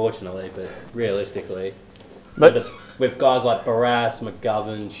Eagles, unfortunately, but realistically, Let's, with guys like Barras,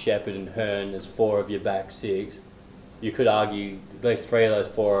 McGovern, Shepherd, and Hearn as 4 of your back 6, you could argue at least 3 of those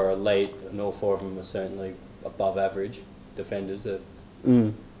 4 are elite, and all 4 of them are certainly above average defenders.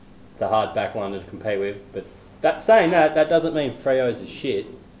 It's a hard back line to compete with, but saying that doesn't mean Freo's is shit.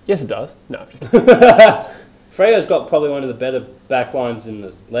 yes, it does. No, I'm just kidding. Freo's got probably one of the better back lines in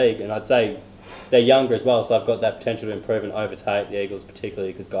the league, and I'd say they're younger as well, so they've got that potential to improve and overtake the Eagles,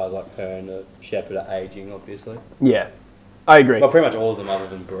 particularly because guys like Hearn or Shepherd are ageing, obviously. Yeah, I agree. Well, pretty much all of them other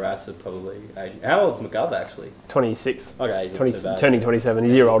than Barras are probably aging. How old's McGovern, actually? 26. Okay, he's not too bad. Turning 27.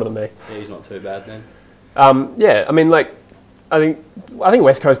 He's a year older than me. Yeah, he's not too bad then. Yeah, I mean, like, I think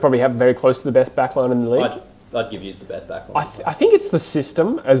West Coast probably have very close to the best backline in the league. I'd give you the best back line. I think it's the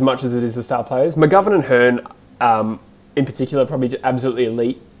system as much as it is the star players. McGovern and Hearn, in particular, probably absolutely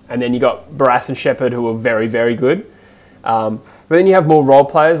elite. And then you got Barras and Shepherd, who are very, very good. But then you have more role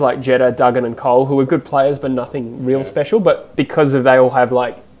players like Jeddah, Duggan, and Cole, who are good players, but nothing real special. But because they all have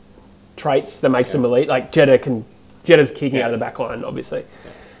like traits that makes them elite, like Jeddah's kicking out of the back line, obviously.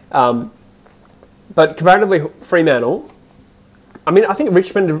 But comparatively, Fremantle, I mean, I think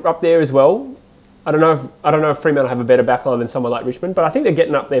Richmond are up there as well. I don't know if Fremantle have a better backline than someone like Richmond, but I think they're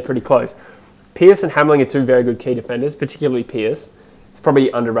getting up there pretty close. Pearce and Hamling are 2 very good key defenders, particularly Pearce. It's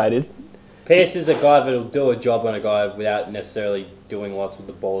probably underrated. Pearce is a guy that'll do a job on a guy without necessarily doing lots with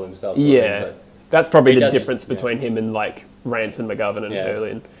the ball himself. That's probably the difference between him and like Rance and McGovern and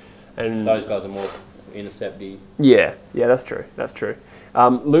Erlin. And those guys are more intercepty. Yeah, that's true.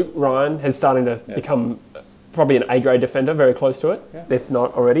 Luke Ryan has starting to become probably an A-grade defender, very close to it, if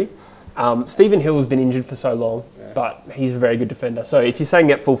not already. Stephen Hill's been injured for so long, but he's a very good defender. So if you're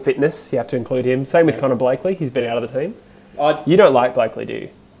saying at full fitness, you have to include him. Same with Connor Blakely. He's been out of the team. You don't like Blakely, do you?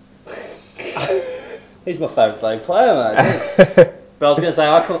 He's my favourite Blake player, mate. But I was going to say,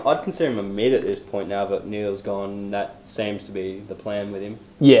 I'd consider him a mid at this point now that Neil's gone. That seems to be the plan with him.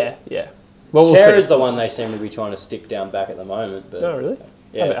 Yeah. Well, Chair is the one they seem to be trying to stick down back at the moment. But no, really?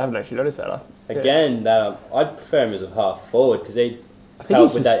 Yeah. I haven't actually noticed that. Again, I'd prefer him as a half forward because he'd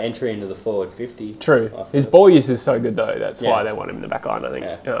help with that entry into the forward 50. True. His ball use is so good, though. That's why they want him in the back line, I think.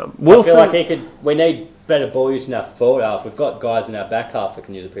 Yeah. Wilson, I feel like we need better ball use in our forward half. We've got guys in our back half that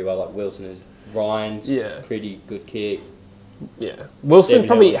can use it pretty well, like Wilson is. Ryan's pretty good kick. Yeah. Wilson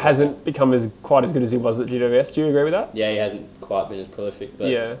probably hasn't become quite as good as he was at GWS. Do you agree with that? Yeah, he hasn't quite been as prolific. But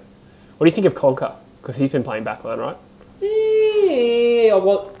yeah. What do you think of Conker? Because he's been playing backline, right?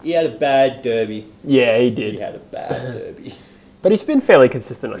 Yeah, he had a bad derby. Yeah, he did. He had a bad derby. But he's been fairly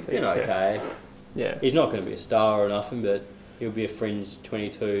consistent, I think. He's been okay. Yeah. He's not going to be a star or nothing, but he'll be a fringe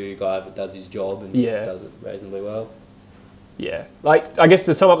 22 guy that does his job and does it reasonably well. Yeah. Like, I guess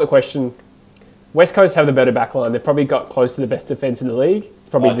to sum up the question, West Coast have the better back line. They've probably got close to the best defence in the league. It's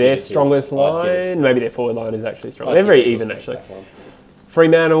probably their strongest line. Maybe their forward line is actually strong. They're very even, actually.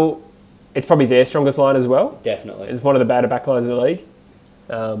 Fremantle, it's probably their strongest line as well. Definitely. It's one of the better back lines in the league.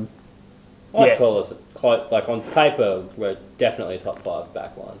 I'd call us, like on paper, we're definitely a top 5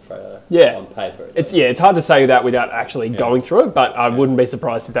 back line, Fredo. Yeah. On paper. It's hard to say that without actually going through it, but I wouldn't be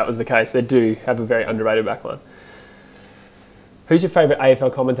surprised if that was the case. They do have a very underrated back line. Who's your favourite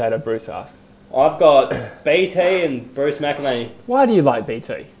AFL commentator, Bruce asked? I've got BT and Bruce McElhaney. Why do you like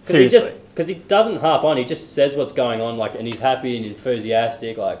BT? Seriously. Because he doesn't harp on. He just says what's going on, and he's happy and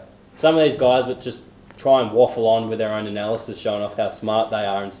enthusiastic. Like some of these guys that just try and waffle on with their own analysis, showing off how smart they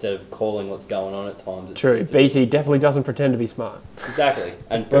are instead of calling what's going on at times. True. BT definitely doesn't pretend to be smart. Exactly.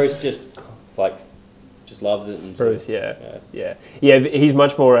 And Bruce just loves it. And Bruce, yeah. He's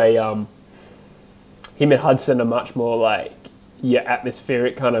much more him and Hudson are much more like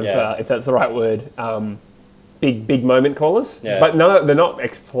atmospheric kind of, if that's the right word, big moment callers. Yeah. But no, they're not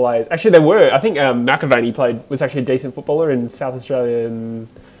ex-players. Actually, they were. I think McAvaney was actually a decent footballer in South Australian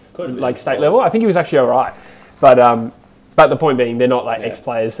state level. I think he was actually all right. But the point being, they're not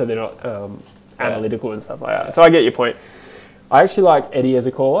ex-players, so they're not analytical and stuff like that. So I get your point. I actually like Eddie as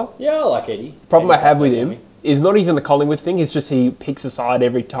a caller. Yeah, I like Eddie. Problem I have with him is not even the Collingwood thing. It's just he picks a side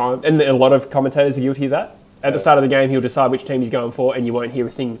every time. And a lot of commentators are guilty of that. At the start of the game, he'll decide which team he's going for, and you won't hear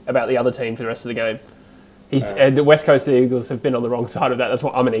a thing about the other team for the rest of the game. The West Coast Eagles have been on the wrong side of that. That's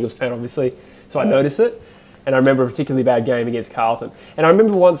why I'm an Eagles fan, obviously. So I notice it. And I remember a particularly bad game against Carlton. And I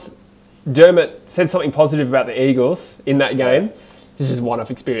remember once Dermot said something positive about the Eagles in that game. This is a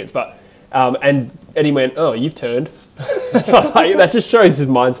one-off experience. But and Eddie went, "Oh, you've turned." So I was like, that just shows his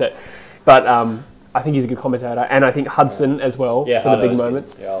mindset. But I think he's a good commentator. And I think Hudson as well for the big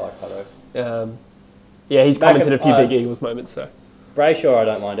moment. Good. Yeah, I like Huddo. He's commented a few big Eagles moments. So Brayshaw, I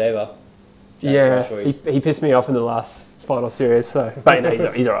don't mind either. James Yeah, Brayshaw, he pissed me off in the last final series, so but you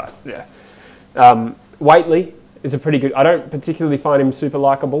know, he's all right. Yeah. Waitley is a pretty good. I don't particularly find him super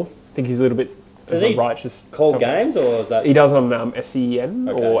likable. I think he's a little bit righteous. Call games, or is that he does on SEN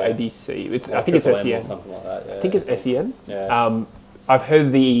or yeah. ABC? I think it's SEN or something like that. Yeah, I think it's SEN. Yeah. I've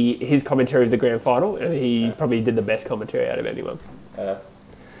heard his commentary of the grand final, and he probably did the best commentary out of anyone.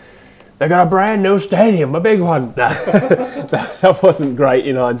 They got a brand new stadium, a big one. Nah, that wasn't great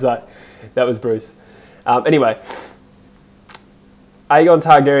in hindsight. That was Bruce. Anyway, Aegon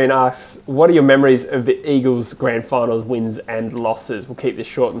Targaryen asks, what are your memories of the Eagles grand finals wins and losses? We'll keep this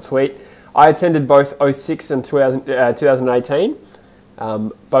short and sweet. I attended both 06 and 2018.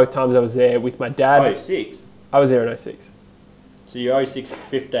 Both times I was there with my dad. 06? I was there in 06. So you're 06,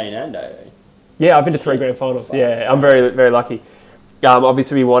 15 and 18? Yeah, I've been to 3 grand finals. Yeah, I'm very, very lucky.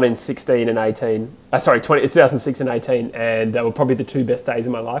 Obviously, we won in 16 and 18. 2006 and 18, and they were probably the 2 best days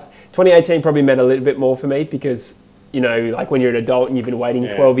of my life. 2018 probably meant a little bit more for me because, you know, like when you're an adult and you've been waiting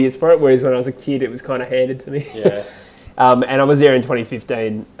 12 years for it, whereas when I was a kid, it was kind of handed to me. Yeah. And I was there in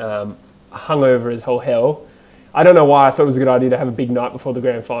 2015, hungover as whole hell. I don't know why I thought it was a good idea to have a big night before the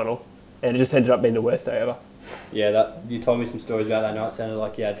grand final, and it just ended up being the worst day ever. Yeah, you told me some stories about that night. It sounded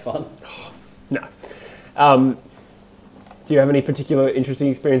like you had fun. No. Do you have any particular interesting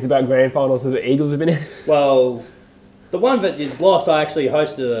experience about grand finals that the Eagles have been in? Well, the one that is lost, I actually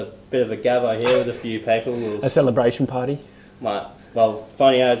hosted a bit of a gather here with a few people. A celebration party?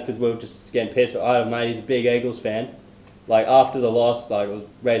 Funny as, because we were just getting pissed. I have a mate, he's a big Eagles fan. Like, after the loss, like, it was a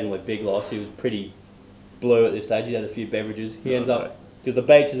reasonably big loss. He was pretty blue at this stage. He had a few beverages. He ends up, because the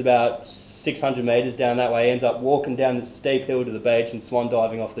beach is about 600 metres down that way, he ends up walking down this steep hill to the beach and swan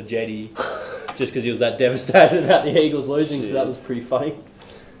diving off the jetty just because he was that devastated about the Eagles losing, so that was pretty funny.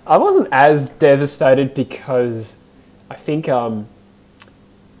 I wasn't as devastated because I think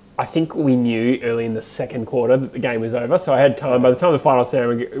we knew early in the second quarter that the game was over, so I had time. By the time the final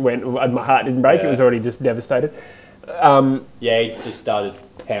ceremony went, my heart didn't break. It was already just devastated. He just started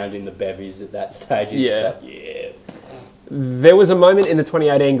pounding the bevies at that stage. There was a moment in the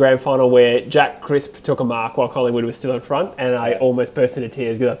 2018 grand final where Jack Crisp took a mark while Collingwood was still in front, and I almost burst into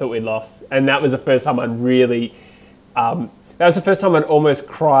tears because I thought we'd lost. And that was the first time I'd really... that was the first time I'd almost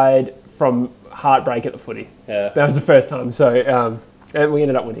cried from heartbreak at the footy. Yeah. That was the first time. So, and we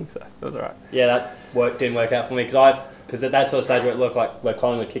ended up winning, so that was all right. Yeah, that didn't work out for me because at that sort of stage where it looked like where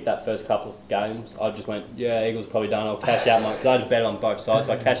Collingwood kicked that first couple of games, I just went, Eagles are probably done. I'll cash out because I had a bet on both sides.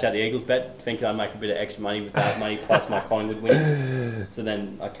 So I cashed out the Eagles bet, thinking I'd make a bit of extra money with that money plus my Collingwood winnings. So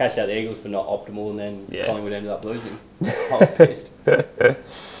then I cashed out the Eagles for not optimal, and then Collingwood ended up losing. I was pissed. But it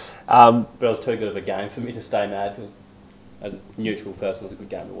was too good of a game for me to stay mad. As a neutral person, it was a good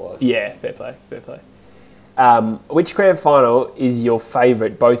game to watch. Yeah, fair play. Which grand final is your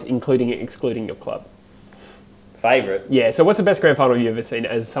favourite, both including and excluding your club? Favourite? Yeah, so what's the best grand final you've ever seen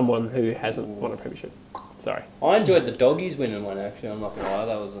as someone who hasn't won a premiership? Sorry. I enjoyed the Doggies winning one, actually. I'm not going to lie.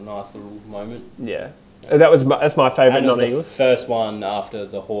 That was a nice little moment. Yeah. That's my favourite non-Eagles. It was the first one after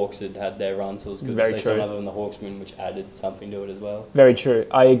the Hawks had their run, so it was good to see some other than the Hawks win, which added something to it as well. Very true.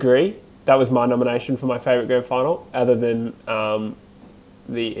 I agree. That was my nomination for my favourite grand final, other than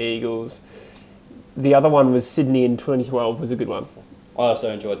the Eagles. The other one was Sydney in 2012, was a good one. I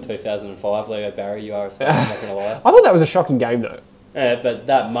also enjoyed 2005, Leo Barry, URSA, I'm not going to lie. I thought that was a shocking game, though. Yeah, but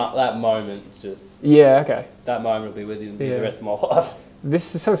that moment just... Yeah, okay. That moment will be with you the rest of my life.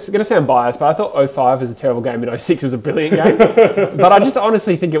 This is going to sound biased, but I thought 05 was a terrible game and 06 was a brilliant game. But I just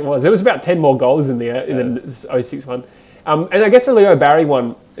honestly think it was. There was about 10 more goals in the 06 one. And I guess the Leo Barry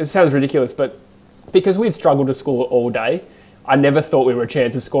one, it sounds ridiculous, but because we'd struggled to score all day, I never thought we were a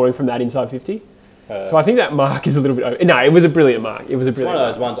chance of scoring from that inside 50. So I think that mark is a little bit... No, it was a brilliant mark. It was a brilliant one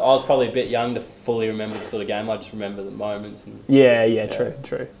of those ones. I was probably a bit young to fully remember the sort of game. I just remember the moments. And,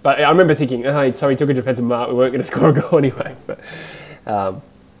 true. But I remember thinking, so he took a defensive mark. We weren't going to score a goal anyway. But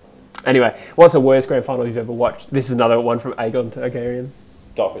anyway, what's the worst grand final you've ever watched? This is another one from Aegon Targaryen.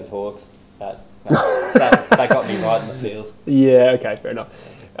 Dockers Hawks. That got me right in the feels. Yeah, okay, fair enough.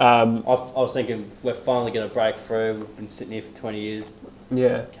 I was thinking, we're finally going to break through. We've been sitting here for 20 years.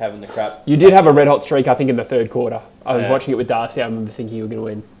 Yeah. Having the crap. You did have a red hot streak, I think, in the third quarter. I was watching it with Darcy. I remember thinking you were going to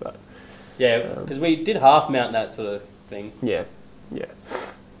win. But yeah, because we did half mount that sort of thing. Yeah.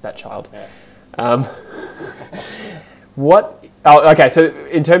 That child. Yeah. What... Oh, okay, so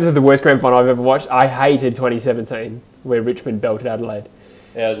in terms of the worst grand final I've ever watched, I hated 2017, where Richmond belted Adelaide.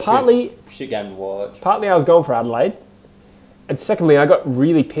 Yeah, it was a shit game to watch. Partly I was going for Adelaide. And secondly, I got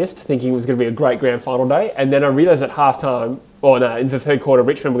really pissed thinking it was going to be a great grand final day. And then I realised at half-time, in the third quarter,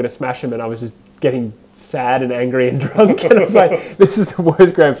 Richmond were going to smash them, and I was just getting sad and angry and drunk, and I was like, this is the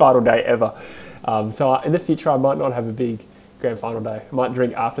worst grand final day ever. So in the future, I might not have a big grand final day. I might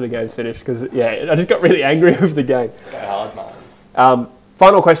drink after the game's finished because, I just got really angry with the game. Go hard, man.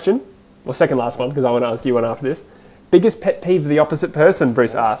 Final question, or second last one, because I want to ask you one after this. Biggest pet peeve of the opposite person,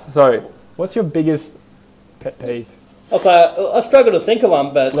 Bruce asked. So, what's your biggest pet peeve? Also, I struggle to think of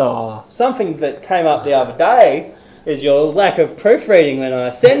one, but something that came up the other day is your lack of proofreading when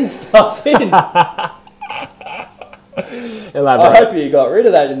I send stuff in. Elaborate. I hope you got rid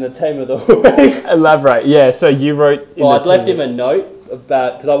of that in the team of the week. Elaborate. Yeah, so you wrote... I'd left him a note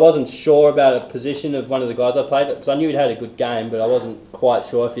about... Because I wasn't sure about a position of one of the guys I played. Because I knew he'd had a good game, but I wasn't quite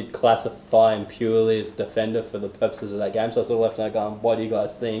sure if he'd classify him purely as a defender for the purposes of that game. So I sort of left a note going, what do you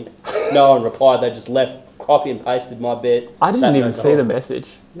guys think? No one replied. They just left, copy and pasted my bit. I didn't even see the message.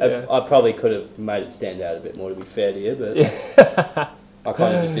 Yeah. I probably could have made it stand out a bit more, to be fair to you, but... I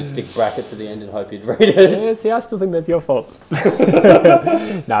kind of just did stick brackets at the end and hope you'd read it. Yeah, see, I still think that's your fault.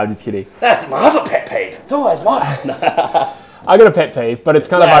 No, I'm just kidding. That's my other pet peeve. It's always mine. I got a pet peeve, but it's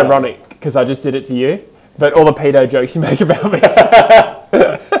kind of ironic because I just did it to you. But all the pedo jokes you make about me.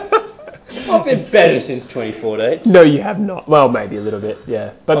 I've been better since 2014. No, you have not. Well, maybe a little bit,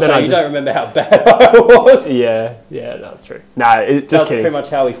 yeah. But then you don't remember how bad I was. Yeah, that's true. No, that's pretty much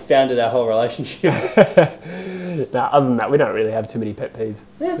how we founded our whole relationship. No, other than that, we don't really have too many pet peeves.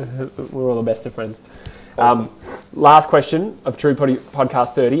 Yeah. We're all the best of friends. Awesome. Last question of True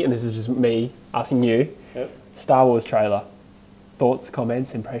Podcast 30, and this is just me asking you. Yep. Star Wars trailer. Thoughts,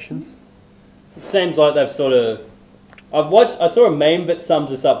 comments, impressions? It seems like they've sort of... I saw a meme that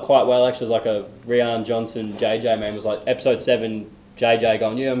sums this up quite well, actually. It was like a Rian Johnson JJ meme. It was like episode 7, JJ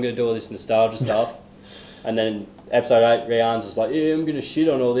going, yeah, I'm going to do all this nostalgia stuff. And then episode 8, Rian's just like, yeah, I'm going to shit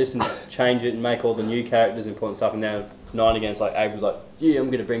on all this and change it and make all the new characters important stuff. And now 9 again, it's like Avery's like, yeah, I'm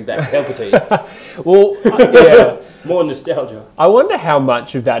going to bring back Palpatine. Well, yeah. More nostalgia. I wonder how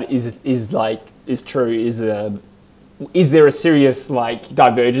much of that is true. Is there a serious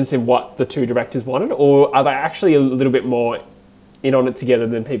divergence in what the two directors wanted, or are they actually a little bit more in on it together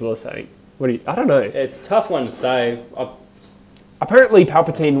than people are saying? I don't know. It's a tough one to say. Apparently,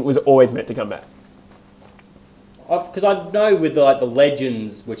 Palpatine was always meant to come back. Because I know with the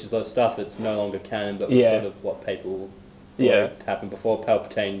Legends, which is the stuff that's no longer canon, but was sort of what people happened before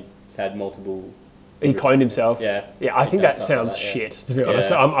Palpatine had multiple. He cloned himself. Yeah. Yeah, I think that sounds shit, to be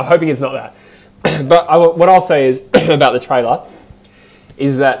honest. I'm hoping it's not that. But what I'll say is about the trailer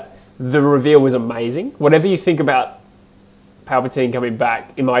is that the reveal was amazing. Whatever you think about Palpatine coming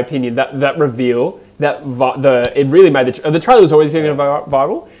back, in my opinion, that reveal, it really made the trailer was always going to go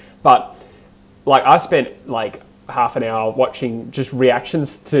viral. But I spent half an hour watching just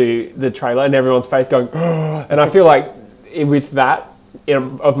reactions to the trailer and everyone's face going, oh, and I feel like with that,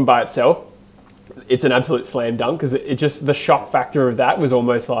 of by itself, it's an absolute slam dunk because it just the shock factor of that was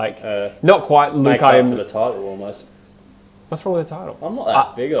almost not quite Luke. Makes up for the title almost. What's wrong with the title? I'm not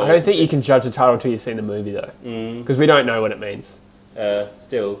that big on it. I don't think you can judge the title until you've seen the movie though, because we don't know what it means.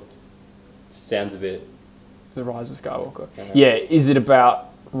 Still, sounds a bit. The Rise of Skywalker. Yeah, is it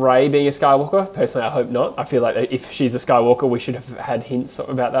about Rey being a Skywalker? Personally, I hope not. I feel like if she's a Skywalker, we should have had hints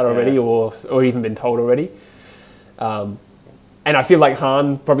about that already, or even been told already. And I feel like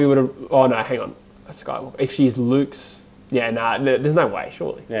Han probably would have. Oh no, hang on. Skywalker. If she's Luke's, there's no way.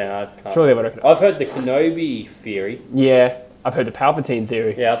 Surely, I can't. Surely, they would have. I've heard the Kenobi theory. Yeah, I've heard the Palpatine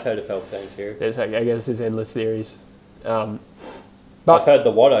theory. Yeah, I've heard the Palpatine theory. I guess there's endless theories. But I've heard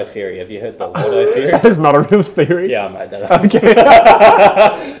the Watto theory. Have you heard the Watto theory? That is not a real theory. Yeah, I made that up. Okay,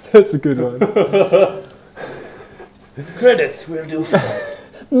 that's a good one. Credits will do.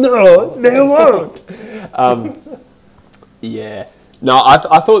 No, they won't. Yeah. No,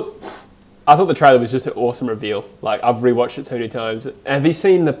 I thought the trailer was just an awesome reveal. I've rewatched it so many times. Have you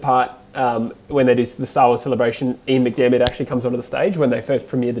seen the part when they do the Star Wars celebration? Ian McDiarmid actually comes onto the stage when they first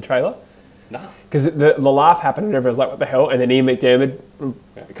premiered the trailer. No. Because the laugh happened and everyone's like, what the hell? And then Ian McDiarmid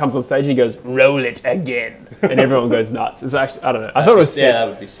comes on stage and he goes, roll it again. And everyone goes nuts. It's actually, I don't know. I thought it was sick. Yeah, that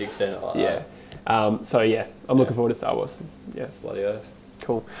would be sick. I'm looking forward to Star Wars. Yeah. Bloody oath.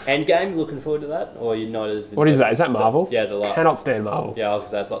 Cool. Endgame, looking forward to that? Or you're not as... What is that? Is that Marvel? The last... Cannot stand Marvel. Yeah, I was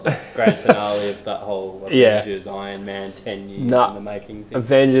going to say, it's the grand finale of that whole Avengers, Iron Man, 10 years in the making thing.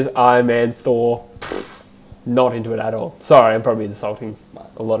 Avengers, Iron Man, Thor, not into it at all. Sorry, I'm probably insulting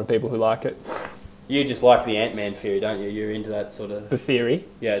a lot of people who like it. You just like the Ant-Man theory, don't you? You're into that sort of... The theory?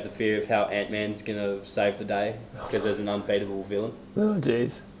 Yeah, the theory of how Ant-Man's going to save the day because there's an unbeatable villain. Oh,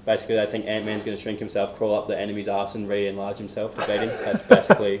 jeez. Basically, they think Ant-Man's going to shrink himself, crawl up the enemy's arse and re-enlarge himself to beat him. That's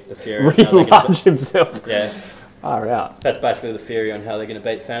basically the theory. Re-enlarge himself? Yeah. Far out. That's basically the theory on how they're going to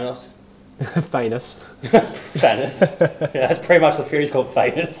beat Thanos. Famous. Famous. Yeah, that's pretty much the Fury's called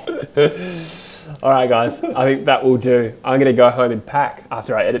famous. All right, guys. I think that will do. I'm going to go home and pack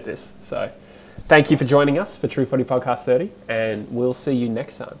after I edit this. So thank you for joining us for True Footy Podcast 30, and we'll see you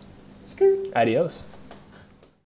next time. Scoot. Adios.